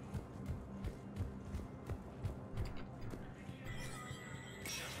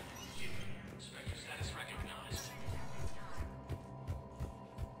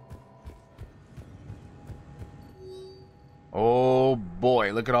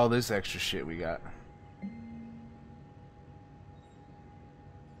 boy, look at all this extra shit we got.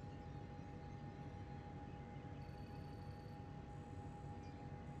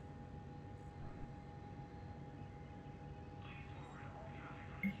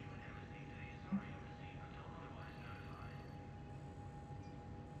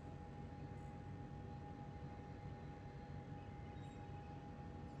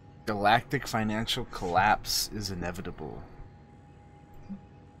 Galactic financial collapse is inevitable.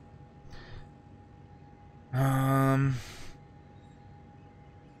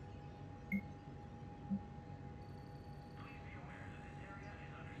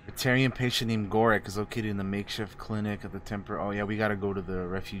 Batarian patient named Gorek is located in the makeshift clinic at the temper. Oh yeah, we gotta go to the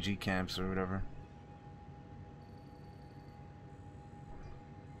refugee camps or whatever.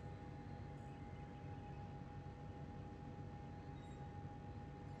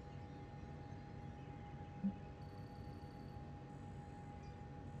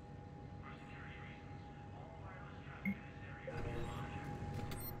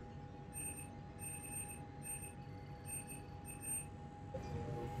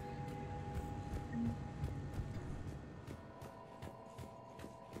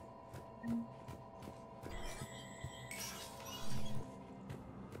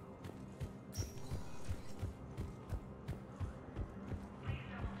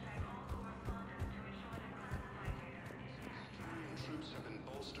 Troops have been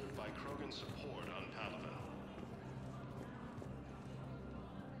bolstered by Krogan's support on Palaven.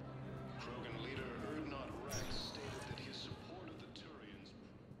 Krogan leader Erdnot Rex stated that his support of the Turians...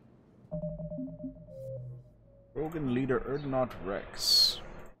 Krogan leader Erdnot Rex.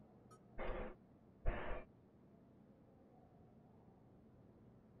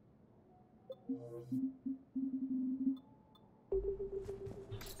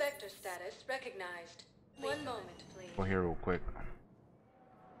 Spectre status recognized. One moment, please. Go here real quick.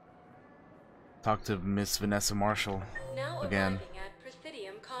 Talk to Miss Vanessa Marshall again.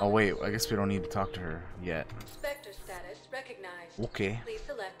 Oh wait, I guess we don't need to talk to her yet. Spectre status recognized. Okay. Please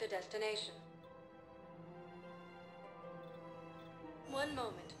select a destination. One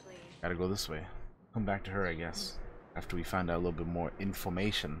moment, please. Gotta go this way. Come back to her, I guess, after we find out a little bit more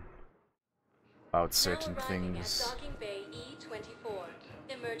information about certain things. Docking Bay E24.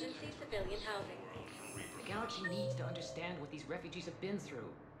 Emergency civilian housing. The galaxy needs to understand what these refugees have been through.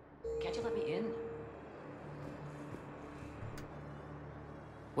 Can't you let me in?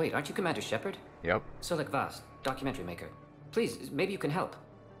 Wait, aren't you Commander Shepard? Yep. Solik Vast, documentary maker. Please, maybe you can help.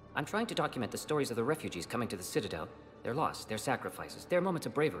 I'm trying to document the stories of the refugees coming to the Citadel. Their loss, their sacrifices, their moments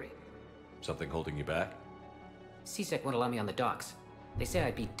of bravery. Something holding you back? CSEC won't allow me on the docks. They say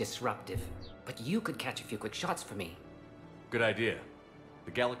I'd be disruptive, but you could catch a few quick shots for me. Good idea.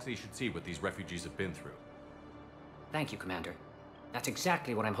 The galaxy should see what these refugees have been through. Thank you, Commander. That's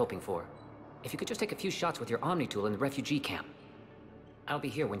exactly what I'm hoping for. If you could just take a few shots with your Omni tool in the refugee camp. I'll be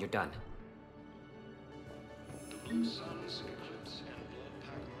here when you're done. The Blue Suns, Eclipse, and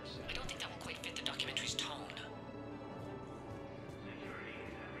Bloodpack Mercenaries. I don't think that will quite fit the documentary's tone.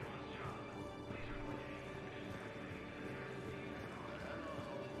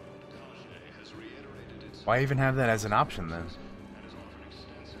 Why even have that as an option then?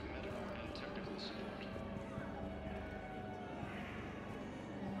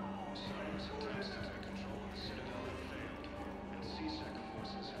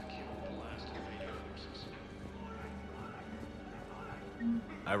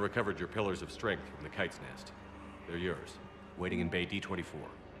 I recovered your pillars of strength from the Kite's Nest. They're yours, waiting in Bay D24.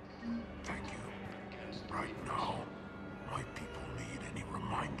 Thank you. Right now, my people need any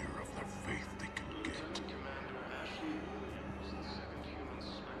reminder of their faith they can get.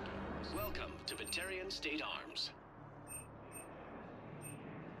 Welcome to Batarian State Arms.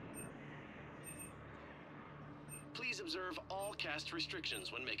 Please observe all caste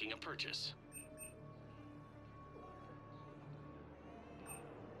restrictions when making a purchase.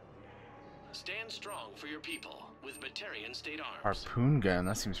 Stand strong for your people with Batarian State Arms. Harpoon gun,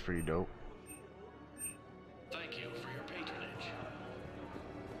 that seems pretty dope. Thank you for your patronage.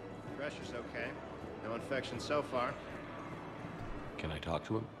 Pressure's okay. No infection so far. Can I talk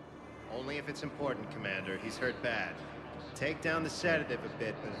to him? Only if it's important, Commander. He's hurt bad. Take down the sedative a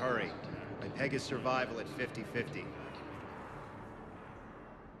bit, but hurry. I peg his survival at 50-50.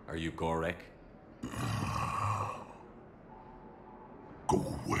 Are you Gorek?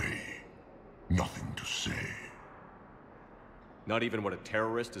 Go away. Nothing to say. Not even what a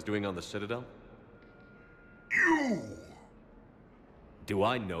terrorist is doing on the Citadel? You! Do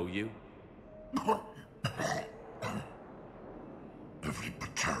I know you? Every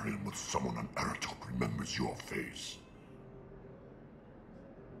Batarian with someone on Aratok remembers your face.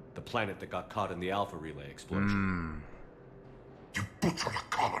 The planet that got caught in the Alpha Relay explosion. You butchered a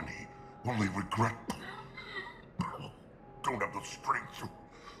colony, only regret... don't have the strength to...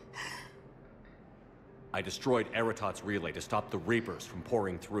 I destroyed Eritot's relay to stop the Reapers from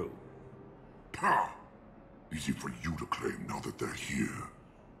pouring through. Easy for you to claim now that they're here.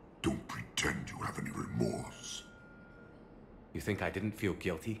 Don't pretend you have any remorse. You think I didn't feel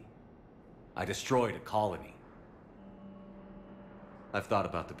guilty? I destroyed a colony. I've thought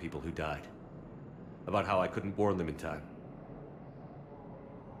about the people who died. About how I couldn't warn them in time.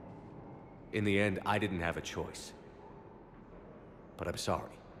 In the end, I didn't have a choice. But I'm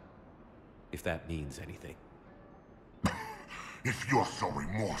sorry. If that means anything. If you're so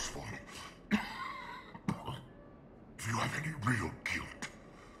remorseful, if you have any real guilt,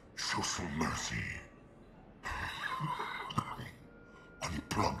 show some mercy.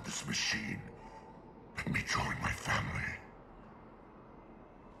 Unplug this machine. Let me join my family.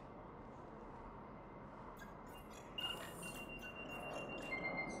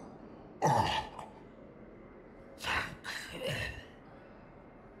 Oh.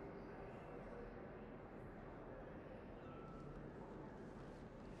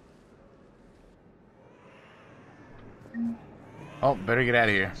 Oh, better get out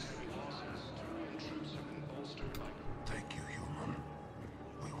of here. Thank you, human.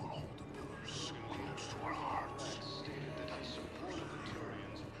 We will hold the pillars close to our hearts.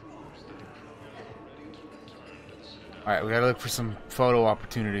 Alright, we gotta look for some photo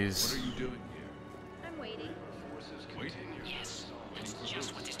opportunities. What are you doing here? I'm waiting. Wait. Yes, that's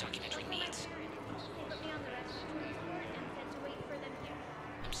just what this documentary needs. Put me on the rest of the tour and said to wait for them here.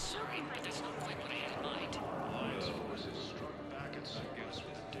 I'm sorry, but that's not quite what I had in mind. Alliance forces struck back at Cerberus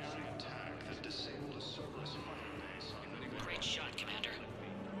with a daring attack that disabled a Cerberus fighter base on the Great shot, Commander.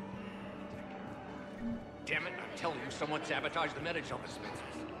 Damn it, I'm telling you, someone sabotaged the Medi-gel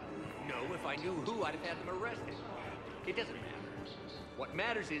dispensers. No, if I knew who, I'd have had them arrested. It doesn't matter. What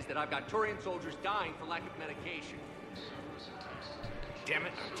matters is that I've got Turian soldiers dying for lack of medication. Damn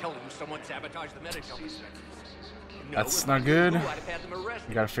it, I'm telling you, someone sabotaged the Medi-gel dispensers. No, That's if I not knew good. who, I'd have had them arrested.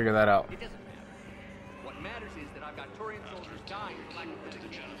 You gotta figure that out. It doesn't matter. What matters is that I've got Turian soldiers dying for lack of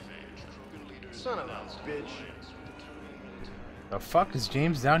medication. Son of a bitch. The fuck? Is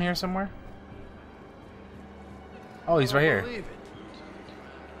James down here somewhere? Oh, he's right here.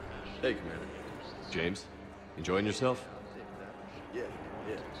 Hey, Commander. James, enjoying yourself? Yeah.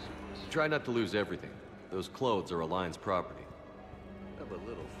 Try not to lose everything. Those clothes are Alliance property. Have a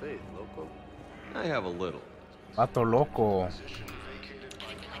little faith, loco. I have a little. Vato loco. I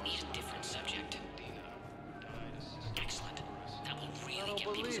need a different subject. Excellent. That will really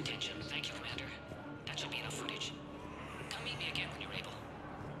get people's attention. Thank you, Commander. That should be enough footage. Come meet me again when you're able.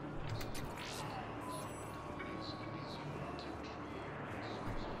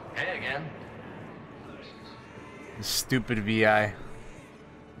 Hey again. Stupid VI.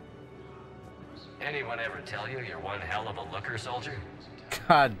 Anyone ever tell you you're one hell of a looker, soldier?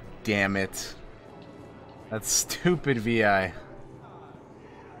 God damn it. That's stupid VI.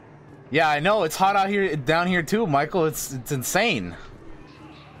 Yeah, I know. It's hot out here, down here too, Michael. It's insane.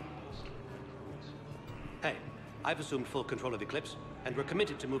 Hey, I've assumed full control of Eclipse, and we're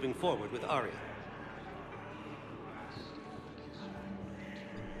committed to moving forward with Aria.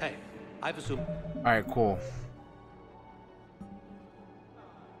 Hey, I've assumed... Alright, cool.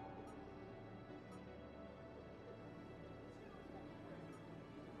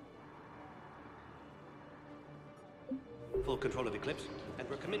 full control of Eclipse, and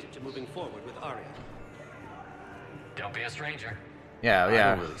we're committed to moving forward with Aria. Don't be a stranger. Yeah,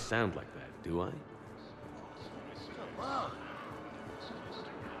 yeah. I don't really sound like that, do I? Come on.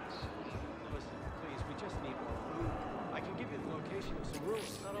 Listen, please, we just need more food. I can give you the location of some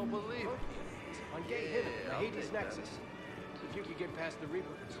ruins. I don't believe it. On Gate Hidden, the Hades Nexus. If you could get past the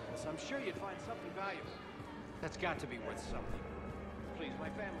Reaper controls, I'm sure you'd find something valuable. That's got to be worth something. Please, my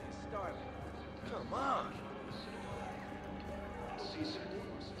family is starving. Come on.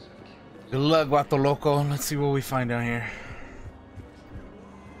 Good luck, Vato Loco. Let's see what we find down here.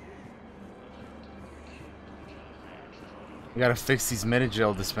 We gotta fix these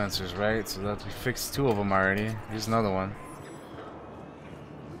Medi-gel dispensers, right? So that we fixed 2 of them already. Here's another one.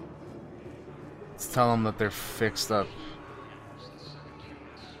 Let's tell them that they're fixed up.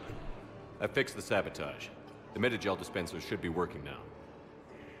 I fixed the sabotage. The Medi-gel dispensers should be working now.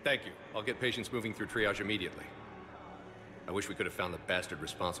 Thank you. I'll get patients moving through triage immediately. I wish we could have found the bastard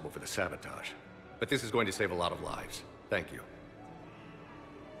responsible for the sabotage. But this is going to save a lot of lives. Thank you.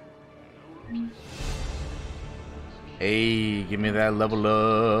 Hey, give me that level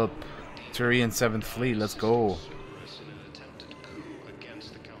up. Turian 7th Fleet, let's go.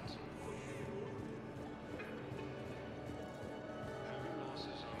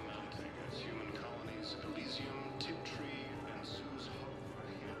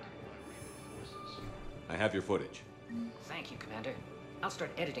 I have your footage. Thank you, Commander. I'll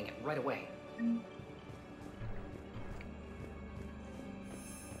start editing it right away.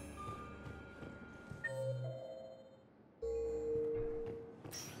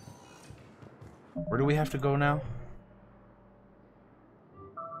 Where do we have to go now?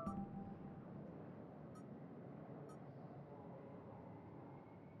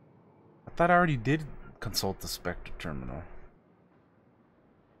 I thought I already did consult the Spectre terminal.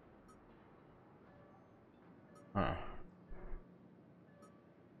 Huh.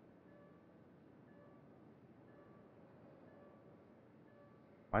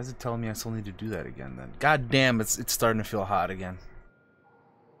 Why is it telling me I still need to do that again then? God damn, it's starting to feel hot again.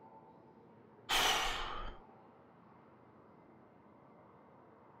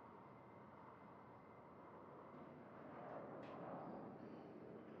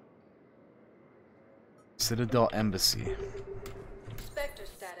 Citadel Embassy. Spectre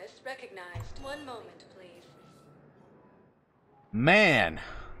status recognized. One moment, please. Man,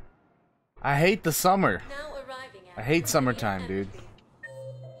 I hate the summer. Now arriving at I hate summertime, dude.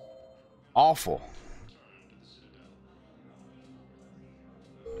 Awful.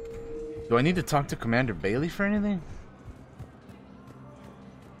 Do I need to talk to Commander Bailey for anything?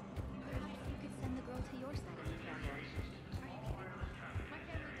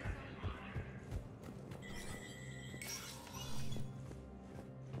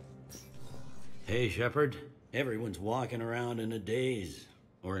 Hey, Shepard. Everyone's walking around in a daze.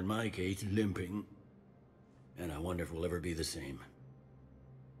 Or in my case, limping. And I wonder if we'll ever be the same.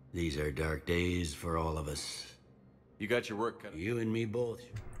 These are dark days for all of us. You got your work cut. You and me both.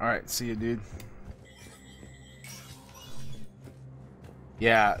 Alright, see you, dude.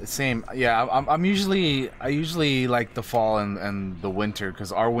 Yeah, same. Yeah, I usually like the fall and the winter,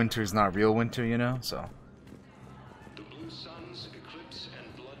 because our winter is not real winter, you know, so.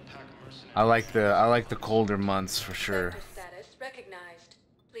 I like the colder months for sure. Status recognized.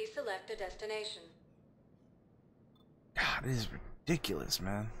 Please select a destination. God, it is ridiculous,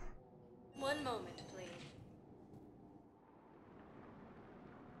 man. One moment, please.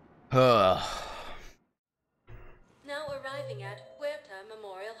 Ugh. Now arriving at Huerta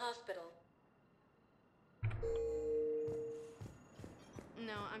Memorial Hospital.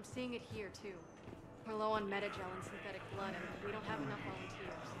 No, I'm seeing it here too. We're low on metagel and synthetic blood, and we don't have enough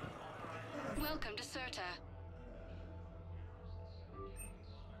volunteers. Welcome to Cirta.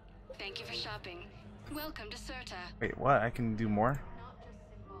 Thank you for shopping. Welcome to Cirta. Wait, what? I can do more?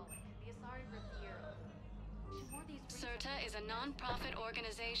 Cirta is a non-profit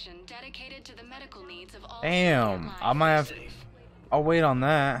organization dedicated to the medical needs of all. Damn, I might have. I'll wait on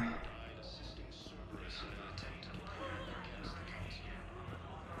that.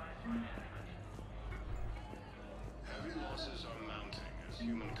 Heavy losses are mounting as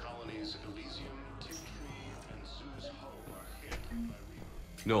human colonies Elysium, Tiptree, and Zeus Hull are hit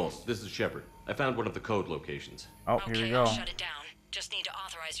by Knowles, this is Shepard. I found one of the code locations. Oh, here we go. I'll shut it down. Just need to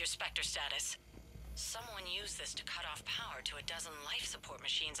authorize your Spectre status. Someone used this to cut off power to a dozen life support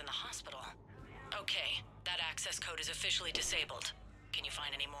machines in the hospital. Okay, that access code is officially disabled. Can you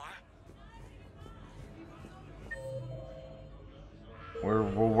find any more?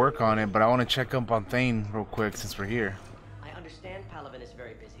 We'll work on it, but I want to check up on Thane real quick since we're here. I understand Palavin is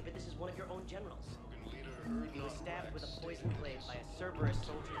very busy, but this is one of your own generals. He was stabbed with a poison blade by a Cerberus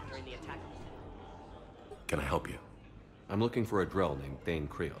soldier during the attack. Can I help you? I'm looking for a Drell named Thane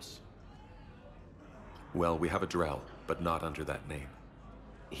Krios. Well, we have a Drell, but not under that name.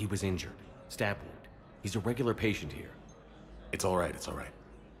 He was injured. Stab wound. He's a regular patient here. It's all right, it's all right.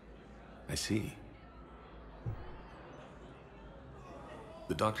 I see.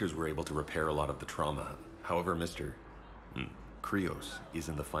 The doctors were able to repair a lot of the trauma. However, Mr. Krios is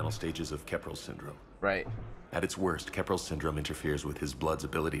in the final stages of Keprel's syndrome. Right. At its worst, Keprel's syndrome interferes with his blood's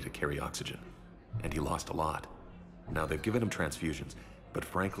ability to carry oxygen. And he lost a lot. Now, they've given him transfusions, but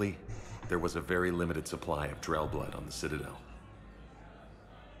frankly, there was a very limited supply of Drell blood on the Citadel.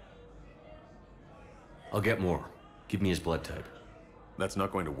 I'll get more. Give me his blood type. That's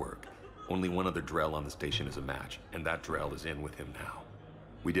not going to work. Only one other Drell on the station is a match, and that Drell is in with him now.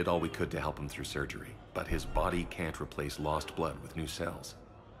 We did all we could to help him through surgery, but his body can't replace lost blood with new cells.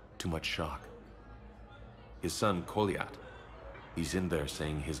 Too much shock. His son, Koliat, he's in there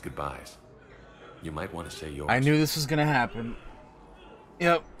saying his goodbyes. You might want to say yours. I knew this was gonna happen.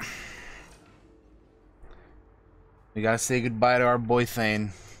 Yep. We gotta say goodbye to our boy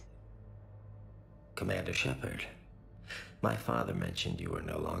Thane. Commander Shepard, my father mentioned you were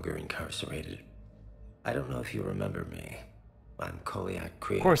no longer incarcerated. I don't know if you remember me. I'm Koliak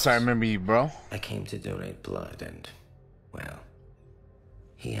Krios. Of course I remember you, bro. I came to donate blood and, well,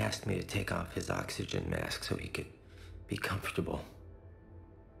 He asked me to take off his oxygen mask so he could be comfortable.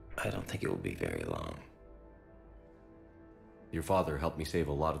 I don't think it will be very long. Your father helped me save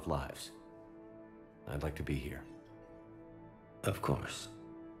a lot of lives. I'd like to be here. Of course.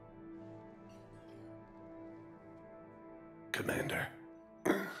 Commander,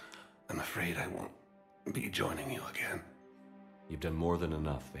 I'm afraid I won't be joining you again. You've done more than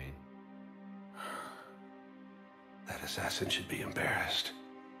enough, Thane. That assassin should be embarrassed.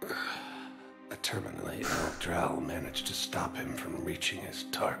 A terminally ill Drell managed to stop him from reaching his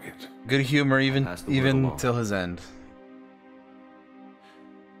target. Good humor even till his end.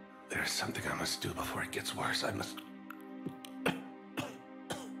 There's something I must do before it gets worse. I must...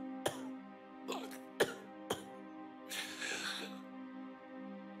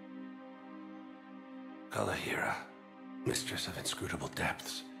 Kalahira, mistress of inscrutable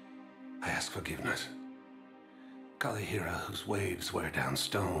depths, I ask forgiveness. Kalahira, whose waves wear down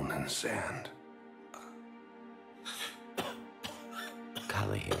stone and sand.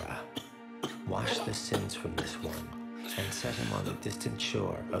 Kalahira, wash the sins from this one and set him on the distant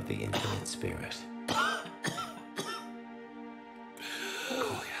shore of the infinite spirit.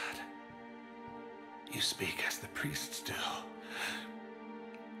 Kolyad, you speak as the priests do.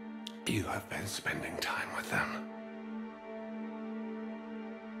 You have been spending time with them.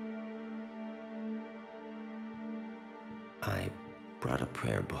 I brought a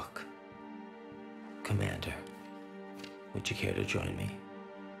prayer book. Commander, would you care to join me?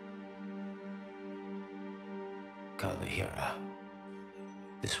 Kalahira,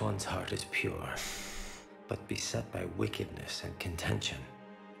 this one's heart is pure, but beset by wickedness and contention.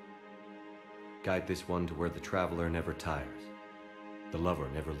 Guide this one to where the traveler never tires, the lover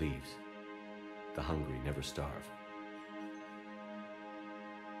never leaves, the hungry never starve.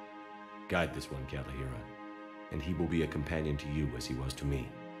 Guide this one, Kalahira, and he will be a companion to you as he was to me.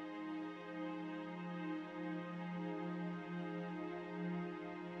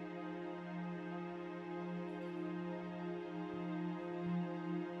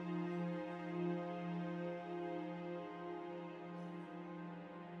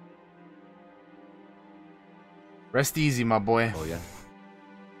 Rest easy, my boy. Oh, yeah?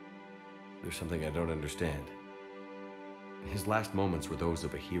 There's something I don't understand. His last moments were those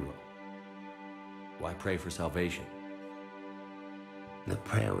of a hero. Why pray for salvation? The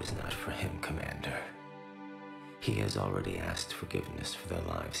prayer was not for him, Commander. He has already asked forgiveness for the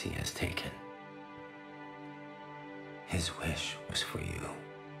lives he has taken. His wish was for you.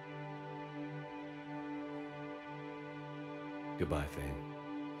 Goodbye, Thane.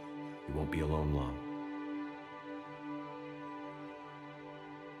 You won't be alone long.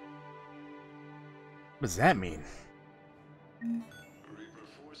 What does that mean?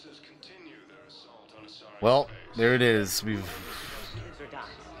 Well, there it is. We've... Lives or dies.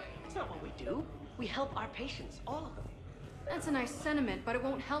 That's not what we do. We help our patients, all of them. That's a nice sentiment, but it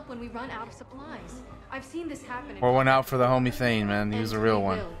won't help when we run out of supplies. I've seen this happen. Pour one out for the homie Thane, man. He was a real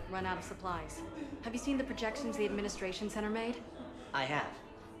one. We will run out of supplies. Have you seen the projections the administration center made? I have.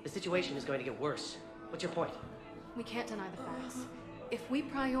 The situation is going to get worse. What's your point? We can't deny the facts. If we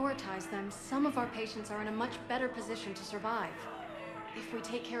prioritize them, some of our patients are in a much better position to survive. If we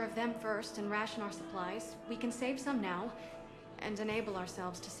take care of them first and ration our supplies, we can save some now and enable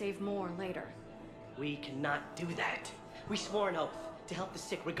ourselves to save more later. We cannot do that. We swore an oath to help the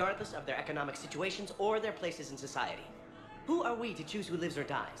sick regardless of their economic situations or their places in society. Who are we to choose who lives or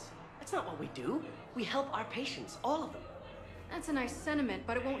dies? That's not what we do. We help our patients, all of them. That's a nice sentiment,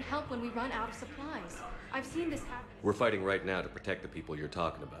 but it won't help when we run out of supplies. I've seen this happen. We're fighting right now to protect the people you're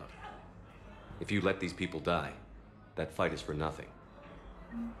talking about. If you let these people die, that fight is for nothing.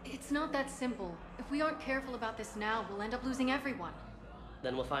 It's not that simple. If we aren't careful about this now, we'll end up losing everyone.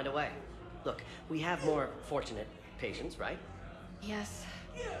 Then we'll find a way. Look, we have more fortunate patients, right? Yes.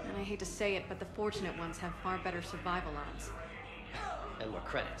 And I hate to say it, but the fortunate ones have far better survival odds. And more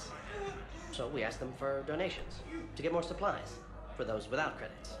credits. So we asked them for donations to get more supplies for those without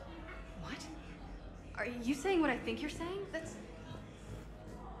credits. What? Are you saying what I think you're saying? That's...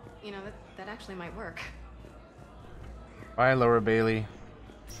 You know, that actually might work. Bye, Laura Bailey.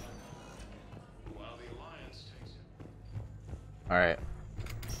 Alright.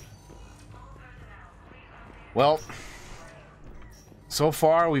 Well, so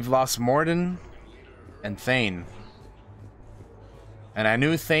far we've lost Mordin and Thane. And I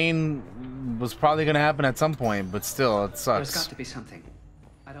knew Thane was probably going to happen at some point, but still, it sucks. There's got to be something.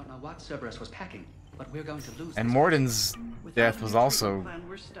 I don't know what Cerberus was packing, but we're going to lose. And Mordin's death was also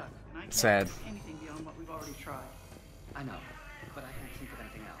sad. Anything beyond what we've already tried. I know, but I can't think of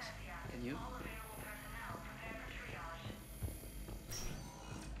anything else. Can you?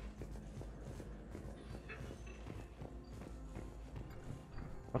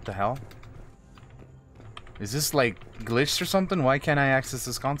 What the hell? Is this like glitched or something? Why can't I access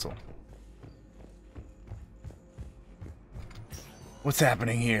this console? What's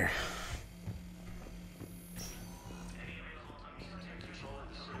happening here?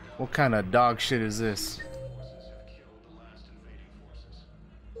 What kind of dog shit is this?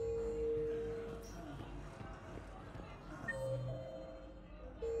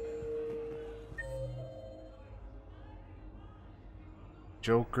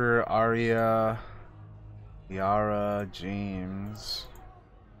 Joker, Arya, Yara, James.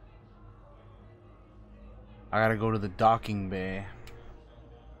 I gotta go to the docking bay.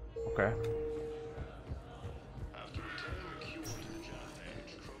 Okay.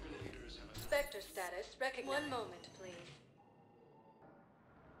 Spectre status recognized. One moment, please.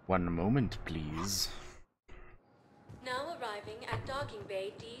 One moment, please. Now arriving at docking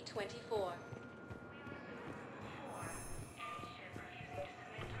bay D-24.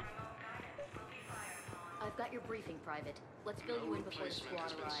 I've got your briefing, Private. Let's fill you in before the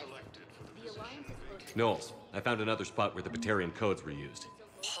squad arrives. The Alliance is supposed to... Knowles, I found another spot where the Batarian codes were used.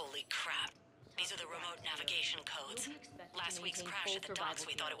 Holy crap. These are the remote navigation codes. Last week's crash at the docks,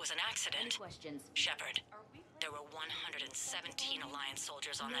 we thought it was an accident. Shepard, there were 117 Alliance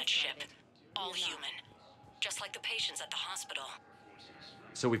soldiers on that ship. All human. Just like the patients at the hospital.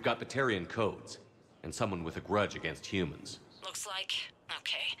 So we've got Batarian codes, and someone with a grudge against humans. Looks like...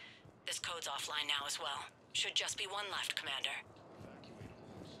 Okay. This code's offline now as well. Should just be one left, Commander.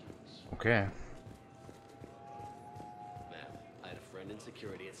 Okay. Ma'am, I had a friend in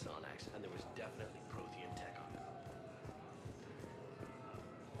security at Sonax, and there was definitely Prothean tech on it.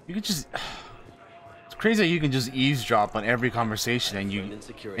 You could just... It's crazy that you can just eavesdrop on every conversation and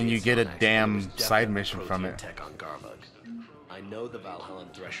you get a damn side mission from it. Tech on Garbug. I know the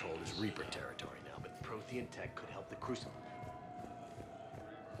Valhallan threshold is Reaper territory now, but Prothean tech could help the Crucible.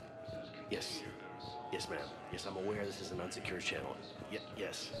 Yes. Yes, ma'am. Yes, I'm aware this is an unsecured channel.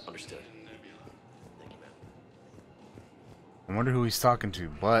 Yes, understood. Thank you, ma'am. I wonder who he's talking to,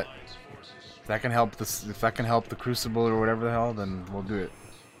 but if that can help this, if that can help the Crucible or whatever the hell, then we'll do it.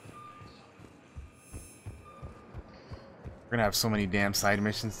 We're gonna have so many damn side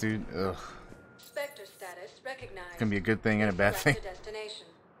missions, dude. Ugh. Spectre status recognized. It's gonna be a good thing and a bad thing.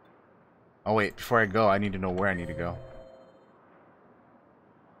 Oh wait, before I go, I need to know where I need to go.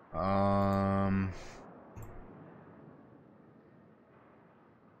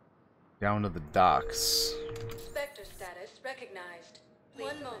 Down to the docks. Spectre status recognized.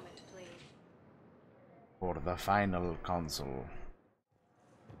 One moment, please. For the final console.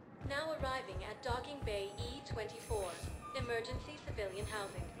 Now arriving at docking bay E-24. Emergency civilian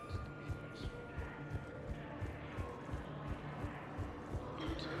housing.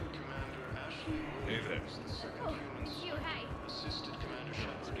 Lieutenant Commander Ashley. Hey there. Oh, you, hey. Assisted Commander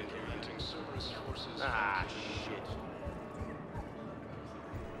Shepard implementing Cerberus forces. Ah, shit.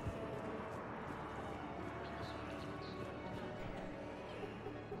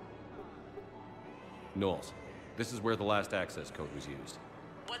 Knowles, this is where the last access code was used.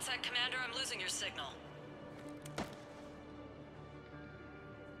 What's that, Commander? I'm losing your signal.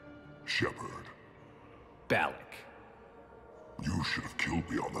 Shepard. Balak. You should have killed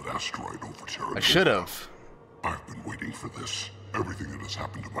me on that asteroid over Terra. I should have. I've been waiting for this. Everything that has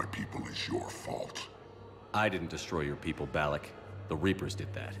happened to my people is your fault. I didn't destroy your people, Balak. The Reapers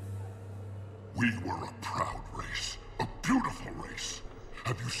did that. We were a proud race. A beautiful race.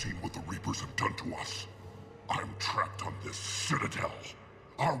 Have you seen what the Reapers have done to us? I'm trapped on this Citadel.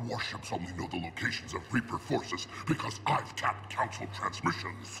 Our warships only know the locations of Reaper forces because I've tapped Council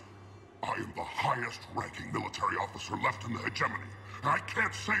transmissions. I am the highest-ranking military officer left in the hegemony. I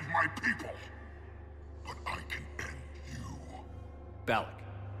can't save my people. But I can end you. Balak,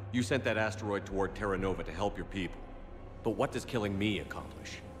 you sent that asteroid toward Terra Nova to help your people. But what does killing me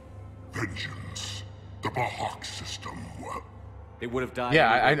accomplish? Vengeance. The Bahawk system. They would have died.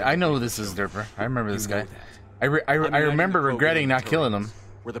 Yeah, I know who this is, Derper. I remember this guy. I remember regretting not killing him.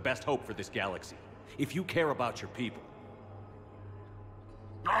 We're the best hope for this galaxy. If you care about your people.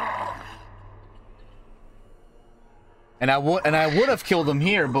 And I would have killed him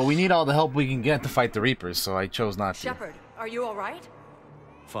here, but we need all the help we can get to fight the Reapers, so I chose not to. Shepard, are you all right?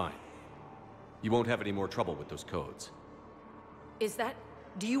 Fine. You won't have any more trouble with those codes. Is that...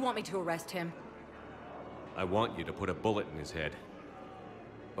 Do you want me to arrest him? I want you to put a bullet in his head.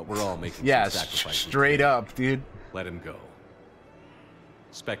 But we're all making yeah, some sacrifices. Straight up, dude. Let him go.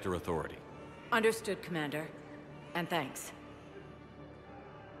 Spectre Authority. Understood, Commander. And thanks.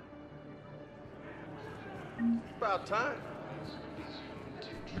 About time.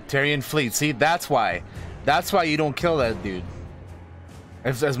 Batarian fleet. See, that's why. That's why you don't kill that dude.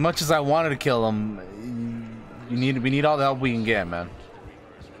 As much as I wanted to kill him, we need all the help we can get, man.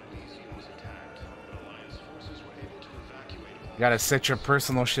 You gotta set your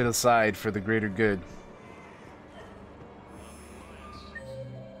personal shit aside for the greater good.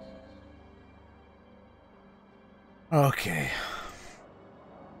 Okay.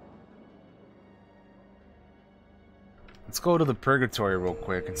 Let's go to the purgatory real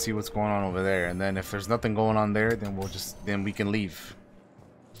quick and see what's going on over there, and then if there's nothing going on there, then we can leave.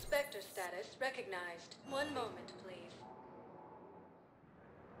 Spectre status recognized. 1 moment, please.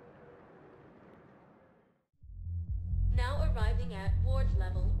 Now arriving at ward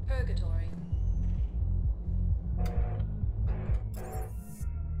level purgatory.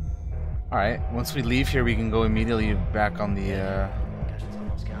 Alright, once we leave here, we can go immediately back on the, Gosh, it's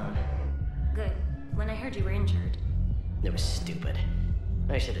almost gone. Good. When I heard you were injured. It was stupid.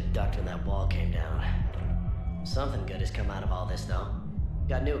 I should have ducked when that wall came down. Something good has come out of all this, though.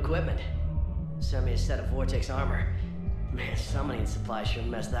 Got new equipment. Sent me a set of Vortex armor. Man, somebody in supply sure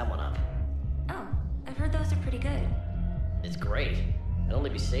messed that one up. Oh, I've heard those are pretty good. It's great. It'd only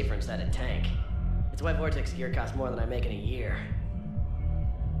be safer inside a tank. It's why Vortex gear costs more than I make in a year.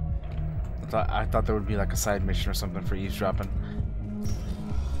 I thought there would be like a side mission or something for eavesdropping.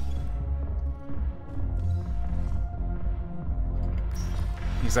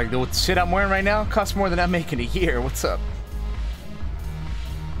 He's like, the shit I'm wearing right now costs more than I make in a year. What's up?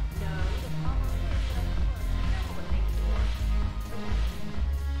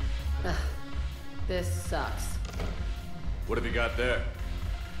 Ugh, this sucks. What have you got there?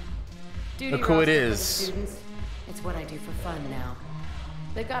 Duty Look who it roster for the is. students. It's what I do for fun now.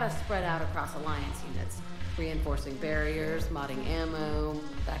 They got us spread out across Alliance units, reinforcing barriers, modding ammo,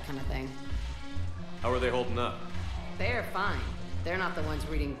 that kind of thing. How are they holding up? They're fine. They're not the ones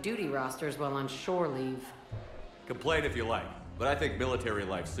reading duty rosters while on shore leave. Complain if you like, but I think military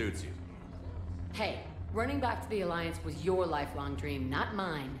life suits you. Hey, running back to the Alliance was your lifelong dream, not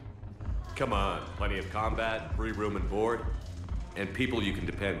mine. Come on, plenty of combat, free room and board, and people you can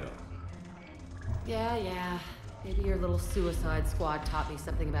depend on. Yeah. Maybe your little suicide squad taught me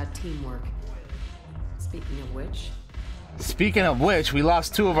something about teamwork. Speaking of which, we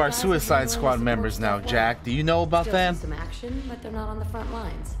lost 2 of our Suicide Squad members now, Jack. Do you know about Still that? see some action, but they're not on the front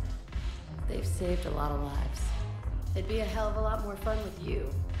lines. They've saved a lot of lives. It'd be a hell of a lot more fun with you.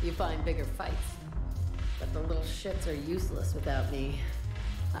 You find bigger fights. But the little shits are useless without me.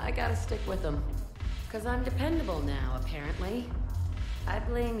 I gotta stick with them. 'Cause I'm dependable now, apparently. I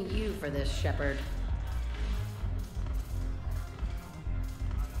blame you for this, Shepard.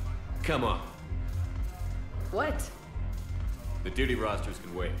 Come on. What? The duty rosters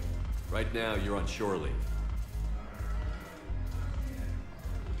can wait. Right now, you're on shore leave.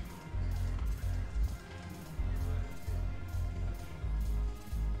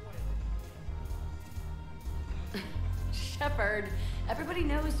 Shepard, everybody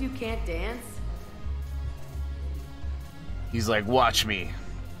knows you can't dance. He's like, watch me.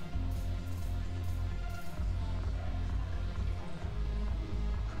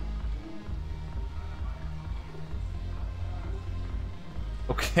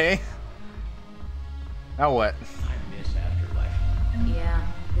 Okay. Now what? I miss Afterlife. Yeah,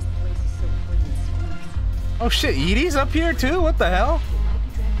 this place is so clean and sweet. Oh shit, Edie's up here too? What the hell?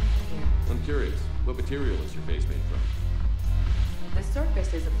 I'm curious, what material is your face made from? The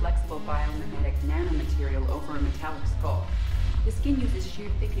surface is a flexible biomimetic nanomaterial over a metallic skull. The skin uses shear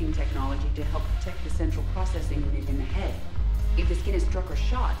thickening technology to help protect the central processing unit in the head. If the skin is struck or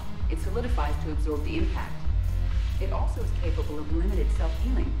shot, it solidifies to absorb the impact. It also is capable of limited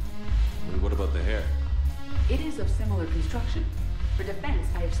self-healing. And what about the hair? It is of similar construction. For defense,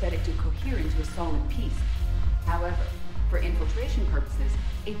 I have set it to cohere into a solid piece. However, for infiltration purposes,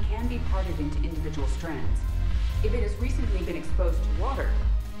 it can be parted into individual strands. If it has recently been exposed to water,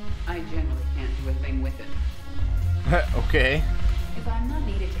 I generally can't do a thing with it. Okay. If I'm not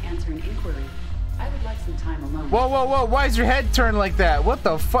needed to answer an inquiry, I would like some time alone. Whoa, whoa, whoa, why is your head turned like that? What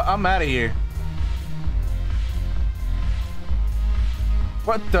the fuck? I'm out of here.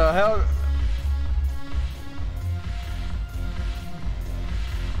 What the hell?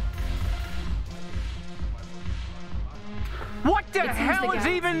 What the It seems hell the is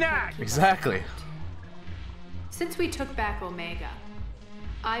galaxy even that? can't keep Exactly. Since we took back Omega,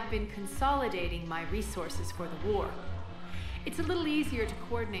 I've been consolidating my resources for the war. It's a little easier to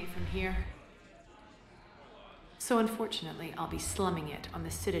coordinate from here. So unfortunately, I'll be slumming it on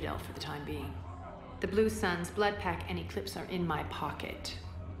the Citadel for the time being. The Blue Suns, Blood Pack, and Eclipse are in my pocket.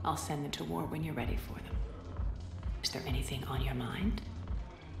 I'll send them to war when you're ready for them. Is there anything on your mind?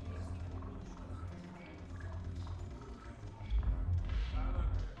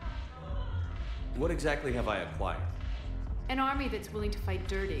 What exactly have I acquired? An army that's willing to fight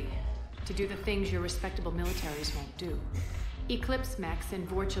dirty, to do the things your respectable militaries won't do. Eclipse mechs and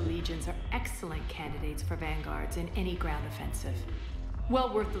Vorcha legions are excellent candidates for vanguards in any ground offensive.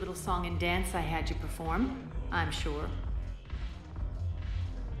 Well worth the little song and dance I had you perform, I'm sure.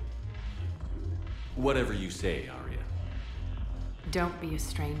 Whatever you say, Arya. Don't be a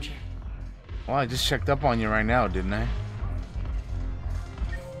stranger. Well, I just checked up on you right now, didn't I?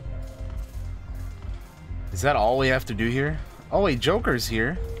 Is that all we have to do here? Oh wait, Joker's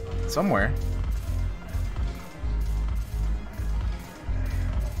here. Somewhere.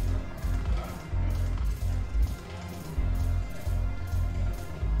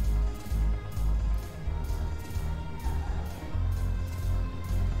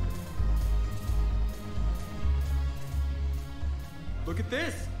 Look at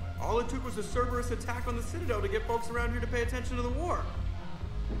this! All it took was a Cerberus attack on the Citadel to get folks around here to pay attention to the war.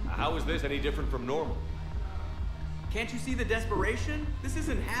 How is this any different from normal? Can't you see the desperation? This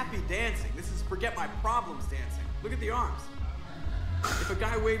isn't happy dancing. This is forget my problems dancing. Look at the arms. If a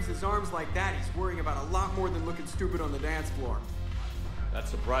guy waves his arms like that, he's worrying about a lot more than looking stupid on the dance floor. That's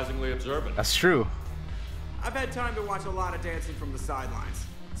surprisingly observant. That's true. I've had time to watch a lot of dancing from the sidelines.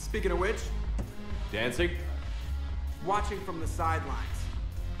 Speaking of which... Dancing? Watching from the sidelines.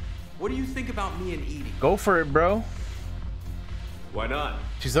 What do you think about me and Edie? Go for it, bro. Why not?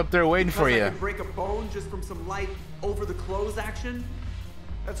 She's up there waiting for you. I could break a bone just from some light over-the-clothes action?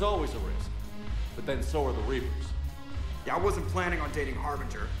 That's always a risk. But then so are the Reapers. Yeah, I wasn't planning on dating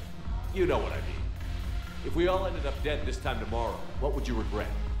Harbinger. You know what I mean. If we all ended up dead this time tomorrow, what would you regret?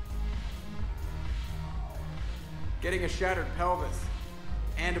 Getting a shattered pelvis.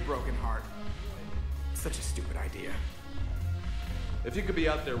 And a broken heart. Such a stupid idea. If you could be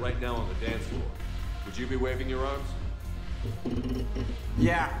out there right now on the dance floor, would you be waving your arms?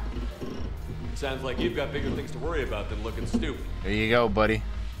 Yeah. Sounds like you've got bigger things to worry about than looking stupid. There you go, buddy.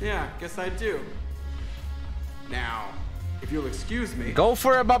 Yeah, guess I do. Now, if you'll excuse me... Go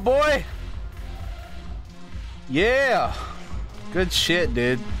for it, my boy! Yeah! Good shit,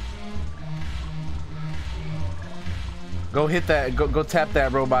 dude. Go hit that, go tap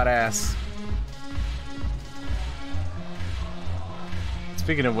that robot ass.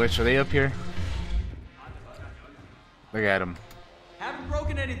 Speaking of which, are they up here? Look at him. Haven't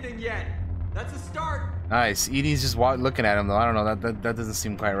broken anything yet. That's a start. Nice. Edie's just looking at him though. I don't know. That doesn't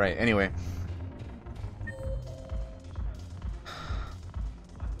seem quite right. Anyway.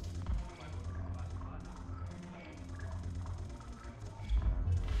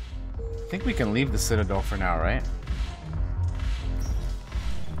 I think we can leave the Citadel for now, right?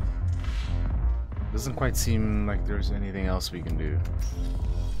 Doesn't quite seem like there's anything else we can do.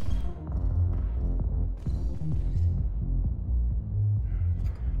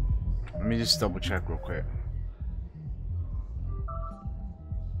 Let me just double check real quick.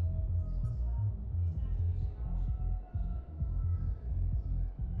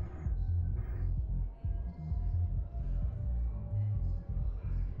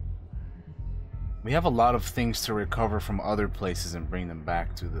 We have a lot of things to recover from other places and bring them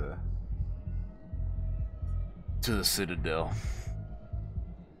back to the Citadel.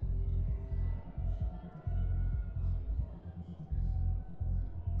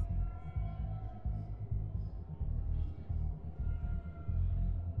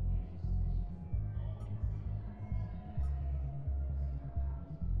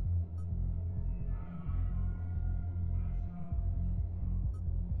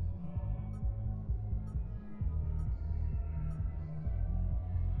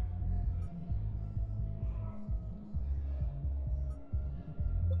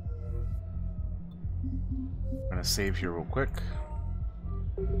 Save here real quick,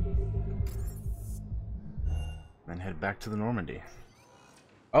 then head back to the Normandy.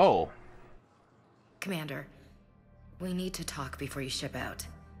 Oh, Commander, we need to talk before you ship out.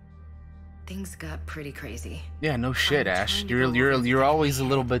 Things got pretty crazy. Yeah, no shit, Ash. You're always a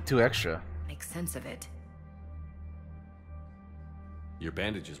little bit too extra. Make sense of it. Your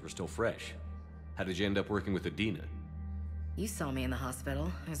bandages were still fresh. How did you end up working with Adina? You saw me in the hospital.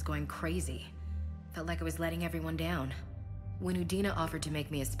 I was going crazy. Felt like I was letting everyone down. When Udina offered to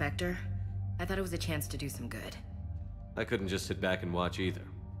make me a Spectre, I thought it was a chance to do some good. I couldn't just sit back and watch either.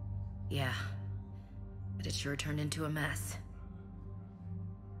 Yeah, but it sure turned into a mess.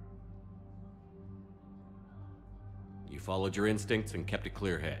 You followed your instincts and kept a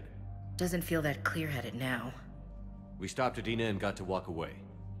clear head. Doesn't feel that clear-headed now. We stopped Adina and got to walk away.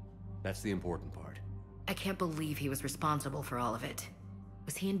 That's the important part. I can't believe he was responsible for all of it.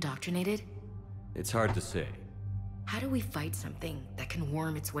 Was he indoctrinated? It's hard to say. How do we fight something that can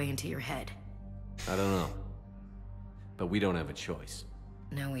worm its way into your head? I don't know. But we don't have a choice.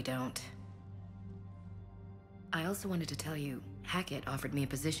 No, we don't. I also wanted to tell you, Hackett offered me a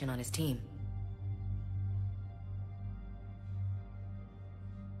position on his team.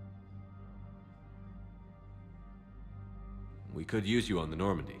 We could use you on the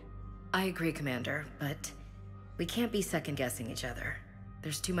Normandy. I agree, Commander, but we can't be second-guessing each other.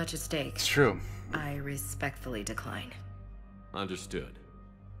 There's too much at stake. It's true. I respectfully decline. Understood.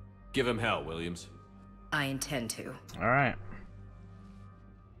 Give him hell, Williams. I intend to. All right.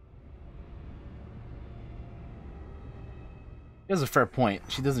 He has a fair point.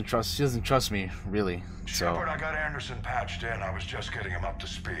 She doesn't trust me, really. Shepard, I got Anderson patched in. I was just getting him up to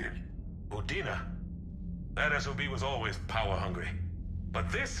speed. Udina. That SOB was always power hungry. But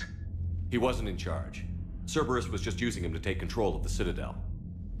this? He wasn't in charge. Cerberus was just using him to take control of the Citadel.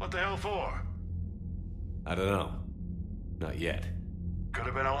 What the hell for? I don't know. Not yet. Could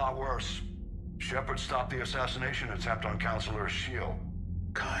have been a lot worse. Shepard stopped the assassination attempt on Counselor Shield.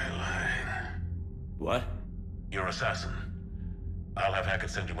 Kyline. What? Your assassin. I'll have Hackett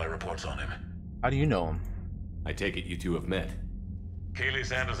send you my reports on him. How do you know him? I take it you two have met. Kaylee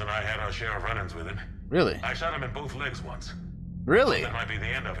Sanders and I had our share of run-ins with him. Really? I shot him in both legs once. Really? That might be the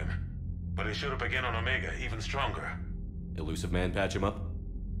end of him. But he showed up again on Omega, even stronger. Elusive Man patch him up?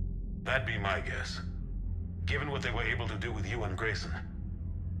 That'd be my guess. Given what they were able to do with you and Grayson.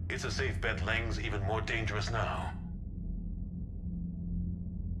 It's a safe bet Lang's even more dangerous now.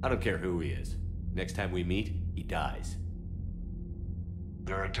 I don't care who he is. Next time we meet, he dies.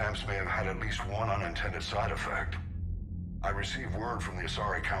 Their attempts may have had at least one unintended side effect. I received word from the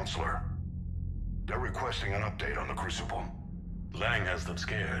Asari Counselor. They're requesting an update on the Crucible. Lang has them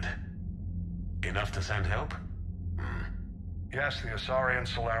scared. Enough to send help? Yes, the Asari and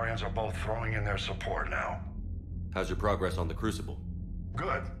Solarians are both throwing in their support now. How's your progress on the Crucible?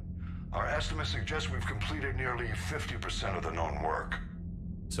 Good. Our estimates suggest we've completed nearly 50% of the known work.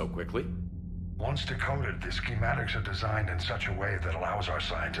 So quickly? Once decoded, the schematics are designed in such a way that allows our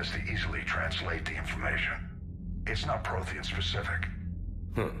scientists to easily translate the information. It's not Prothean specific.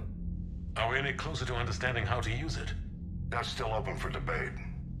 Are we any closer to understanding how to use it? That's still open for debate.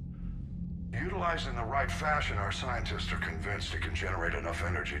 Utilized in the right fashion, our scientists are convinced it can generate enough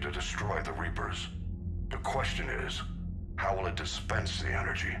energy to destroy the Reapers. The question is, how will it dispense the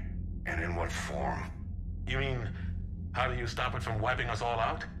energy? And in what form? You mean, how do you stop it from wiping us all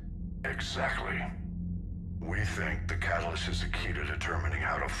out? Exactly. We think the catalyst is the key to determining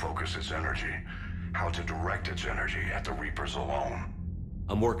how to focus its energy, how to direct its energy at the Reapers alone.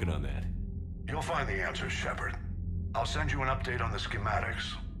 I'm working on that. You'll find the answers, Shepard. I'll send you an update on the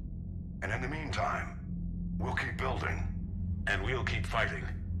schematics. And in the meantime, we'll keep building. And we'll keep fighting.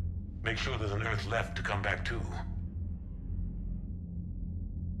 Make sure there's an Earth left to come back to.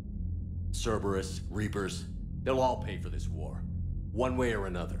 Cerberus, Reapers, they'll all pay for this war. One way or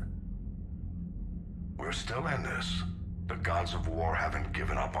another. We're still in this. The gods of war haven't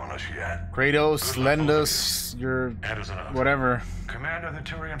given up on us yet. Kratos, lend us your whatever. Commander, the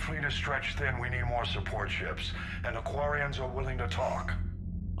Turian fleet is stretched thin. We need more support ships. And the Quarians are willing to talk.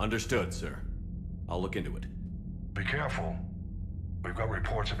 Understood, sir. I'll look into it. Be careful. We've got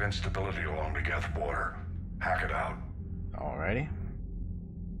reports of instability along the Geth border. Hack it out. Alrighty.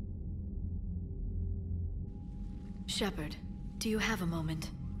 Shepard, do you have a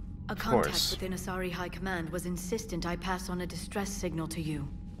moment? A course. contact within Asari High Command was insistent I pass on a distress signal to you.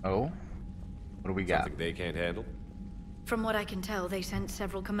 Oh? What do we got? Something they can't handle? From what I can tell, they sent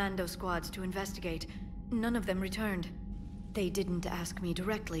several commando squads to investigate. None of them returned. They didn't ask me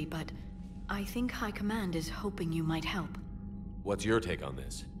directly, but I think High Command is hoping you might help. What's your take on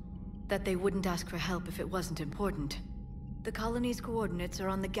this? That they wouldn't ask for help if it wasn't important. The colony's coordinates are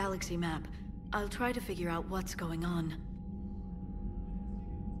on the galaxy map. I'll try to figure out what's going on.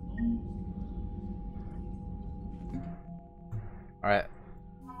 Alright.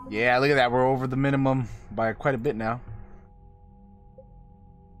 Yeah, look at that. We're over the minimum by quite a bit now.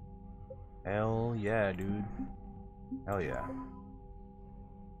 Hell yeah, dude. Hell yeah.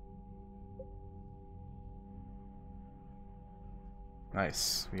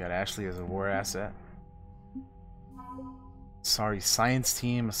 Nice. We got Ashley as a war asset. Sorry, Science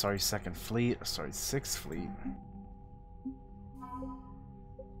Team. Sorry, Second Fleet. Sorry, Sixth Fleet.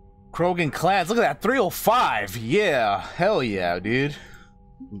 Krogan clads. Look at that. 305. Yeah. Hell yeah, dude.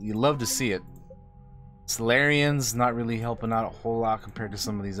 You love to see it. Solarians not really helping out a whole lot compared to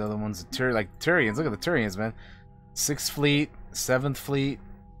some of these other ones. Like Turians. Look at the Turians, man. 6th Fleet, 7th Fleet.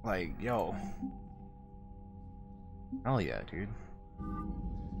 Like, yo. Hell yeah, dude.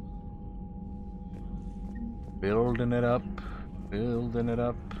 Building it up. Building it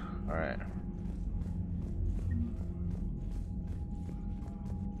up. Alright.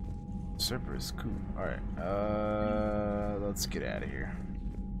 Cerberus, cool. Alright, let's get out of here.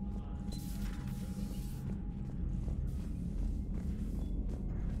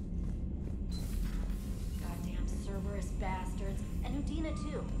 Goddamn Cerberus bastards. And Udina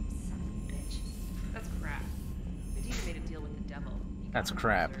too. Son of a bitch. That's crap. Udina made a deal with the devil. That's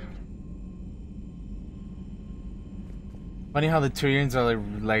crap. Funny how the Turians are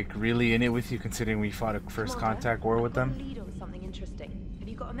like really in it with you, considering we fought a first contact war with them. Lead on something interesting. Have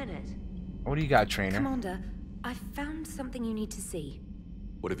you got a minute? What do you got, trainer? Commander, I found something you need to see.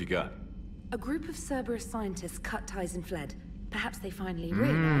 What have you got? A group of Cerberus scientists cut ties and fled. Perhaps they finally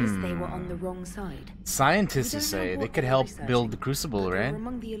realized they were on the wrong side. Scientists, you say? They could help build the Crucible, They right? were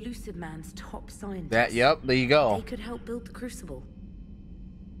among the Elusive Man's top scientists. Yep, there you go. They could help build the Crucible.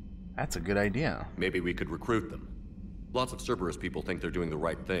 That's a good idea. Maybe we could recruit them. Lots of Cerberus people think they're doing the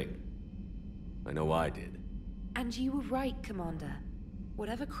right thing. I know I did. And you were right, Commander.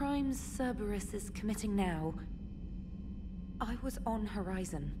 Whatever crimes Cerberus is committing now, I was on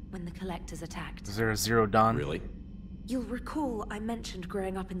Horizon when the Collectors attacked. Is there a Zero Dawn? Really? You'll recall I mentioned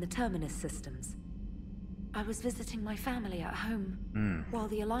growing up in the Terminus systems. I was visiting my family at home. While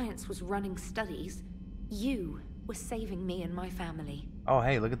the Alliance was running studies, you were saving me and my family. Oh,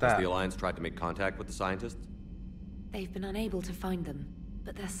 hey, look at that. Has the Alliance tried to make contact with the scientists? They've been unable to find them,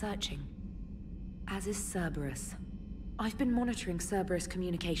 but they're searching. As is Cerberus. I've been monitoring Cerberus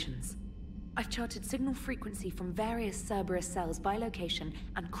communications. I've charted signal frequency from various Cerberus cells by location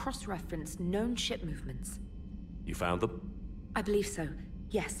and cross-referenced known ship movements. You found them? I believe so,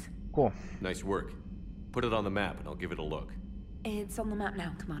 yes. Cool. Nice work. Put it on the map and I'll give it a look. It's on the map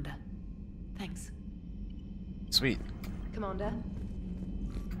now, Commander. Thanks. Sweet. Commander?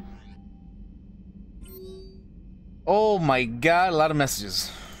 Oh my god, a lot of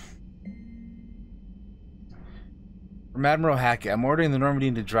messages. From Admiral Hackett, I'm ordering the Normandy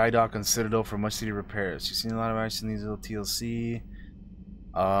into dry dock on Citadel for much city repairs. You've seen a lot of action in these little TLC.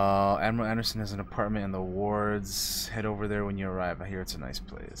 Admiral Anderson has an apartment in the wards. Head over there when you arrive. I hear it's a nice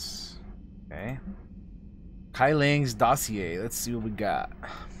place. Okay. Kai Lang's dossier. Let's see what we got.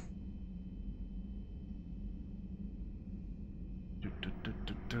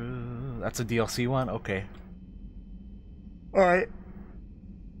 That's a DLC one? Okay. Alright.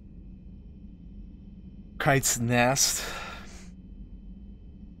 Kite's Nest.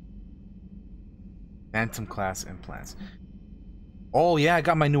 Phantom class implants. Oh yeah, I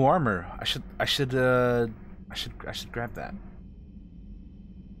got my new armor. I should grab that.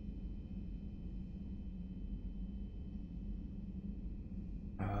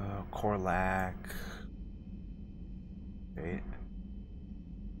 Corlac. Okay.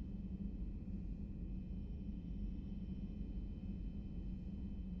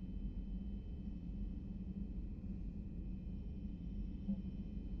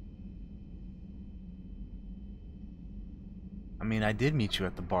 I mean, I did meet you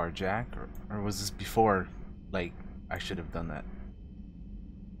at the bar, Jack, or was this before? Like, I should have done that.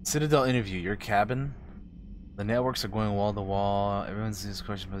 Citadel interview, your cabin? The networks are going wall to wall. Everyone's this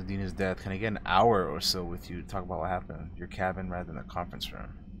question about Dina's death. Can I get an hour or so with you to talk about what happened? Your cabin rather than a conference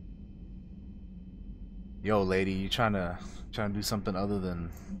room. Yo, lady, you trying to do something other than...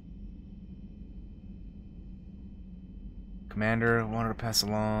 Commander, wanted to pass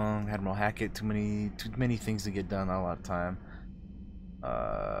along. Admiral Hackett, too many things to get done, not a lot of time.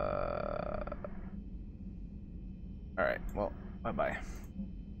 Alright, well, bye-bye.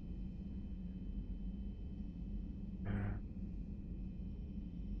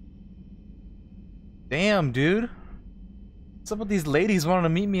 Damn, dude. What's up with these ladies wanting to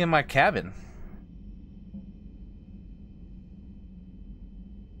meet me in my cabin?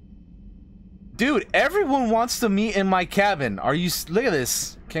 Dude, everyone wants to meet in my cabin. Are you... Look at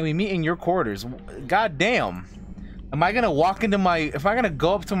this. Can we meet in your quarters? God damn. Am I gonna walk into my... If I'm gonna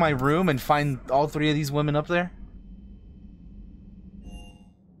go up to my room and find all three of these women up there?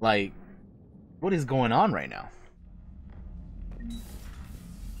 Like... What is going on right now?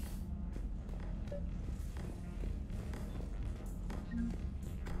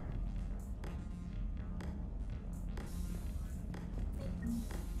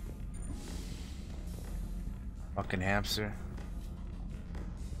 Fucking hamster.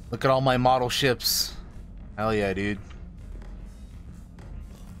 Look at all my model ships. Hell yeah, dude.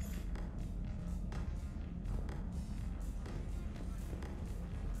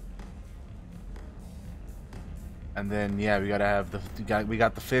 And then yeah, we gotta have we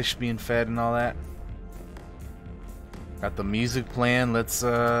got the fish being fed and all that. Got the music playing. Let's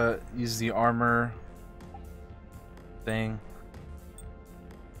use the armor thing.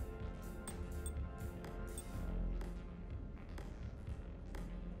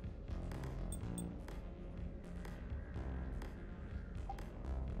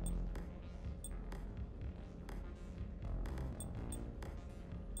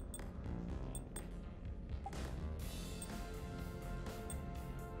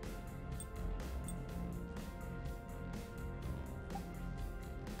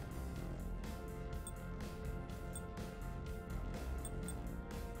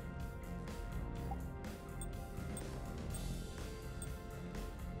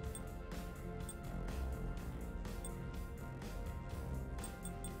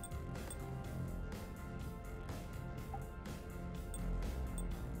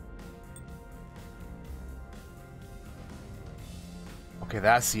 Okay,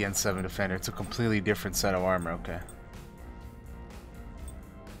 that's the N7 Defender. It's a completely different set of armor. Okay.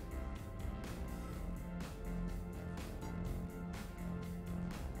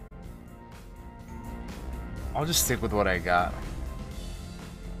 I'll just stick with what I got.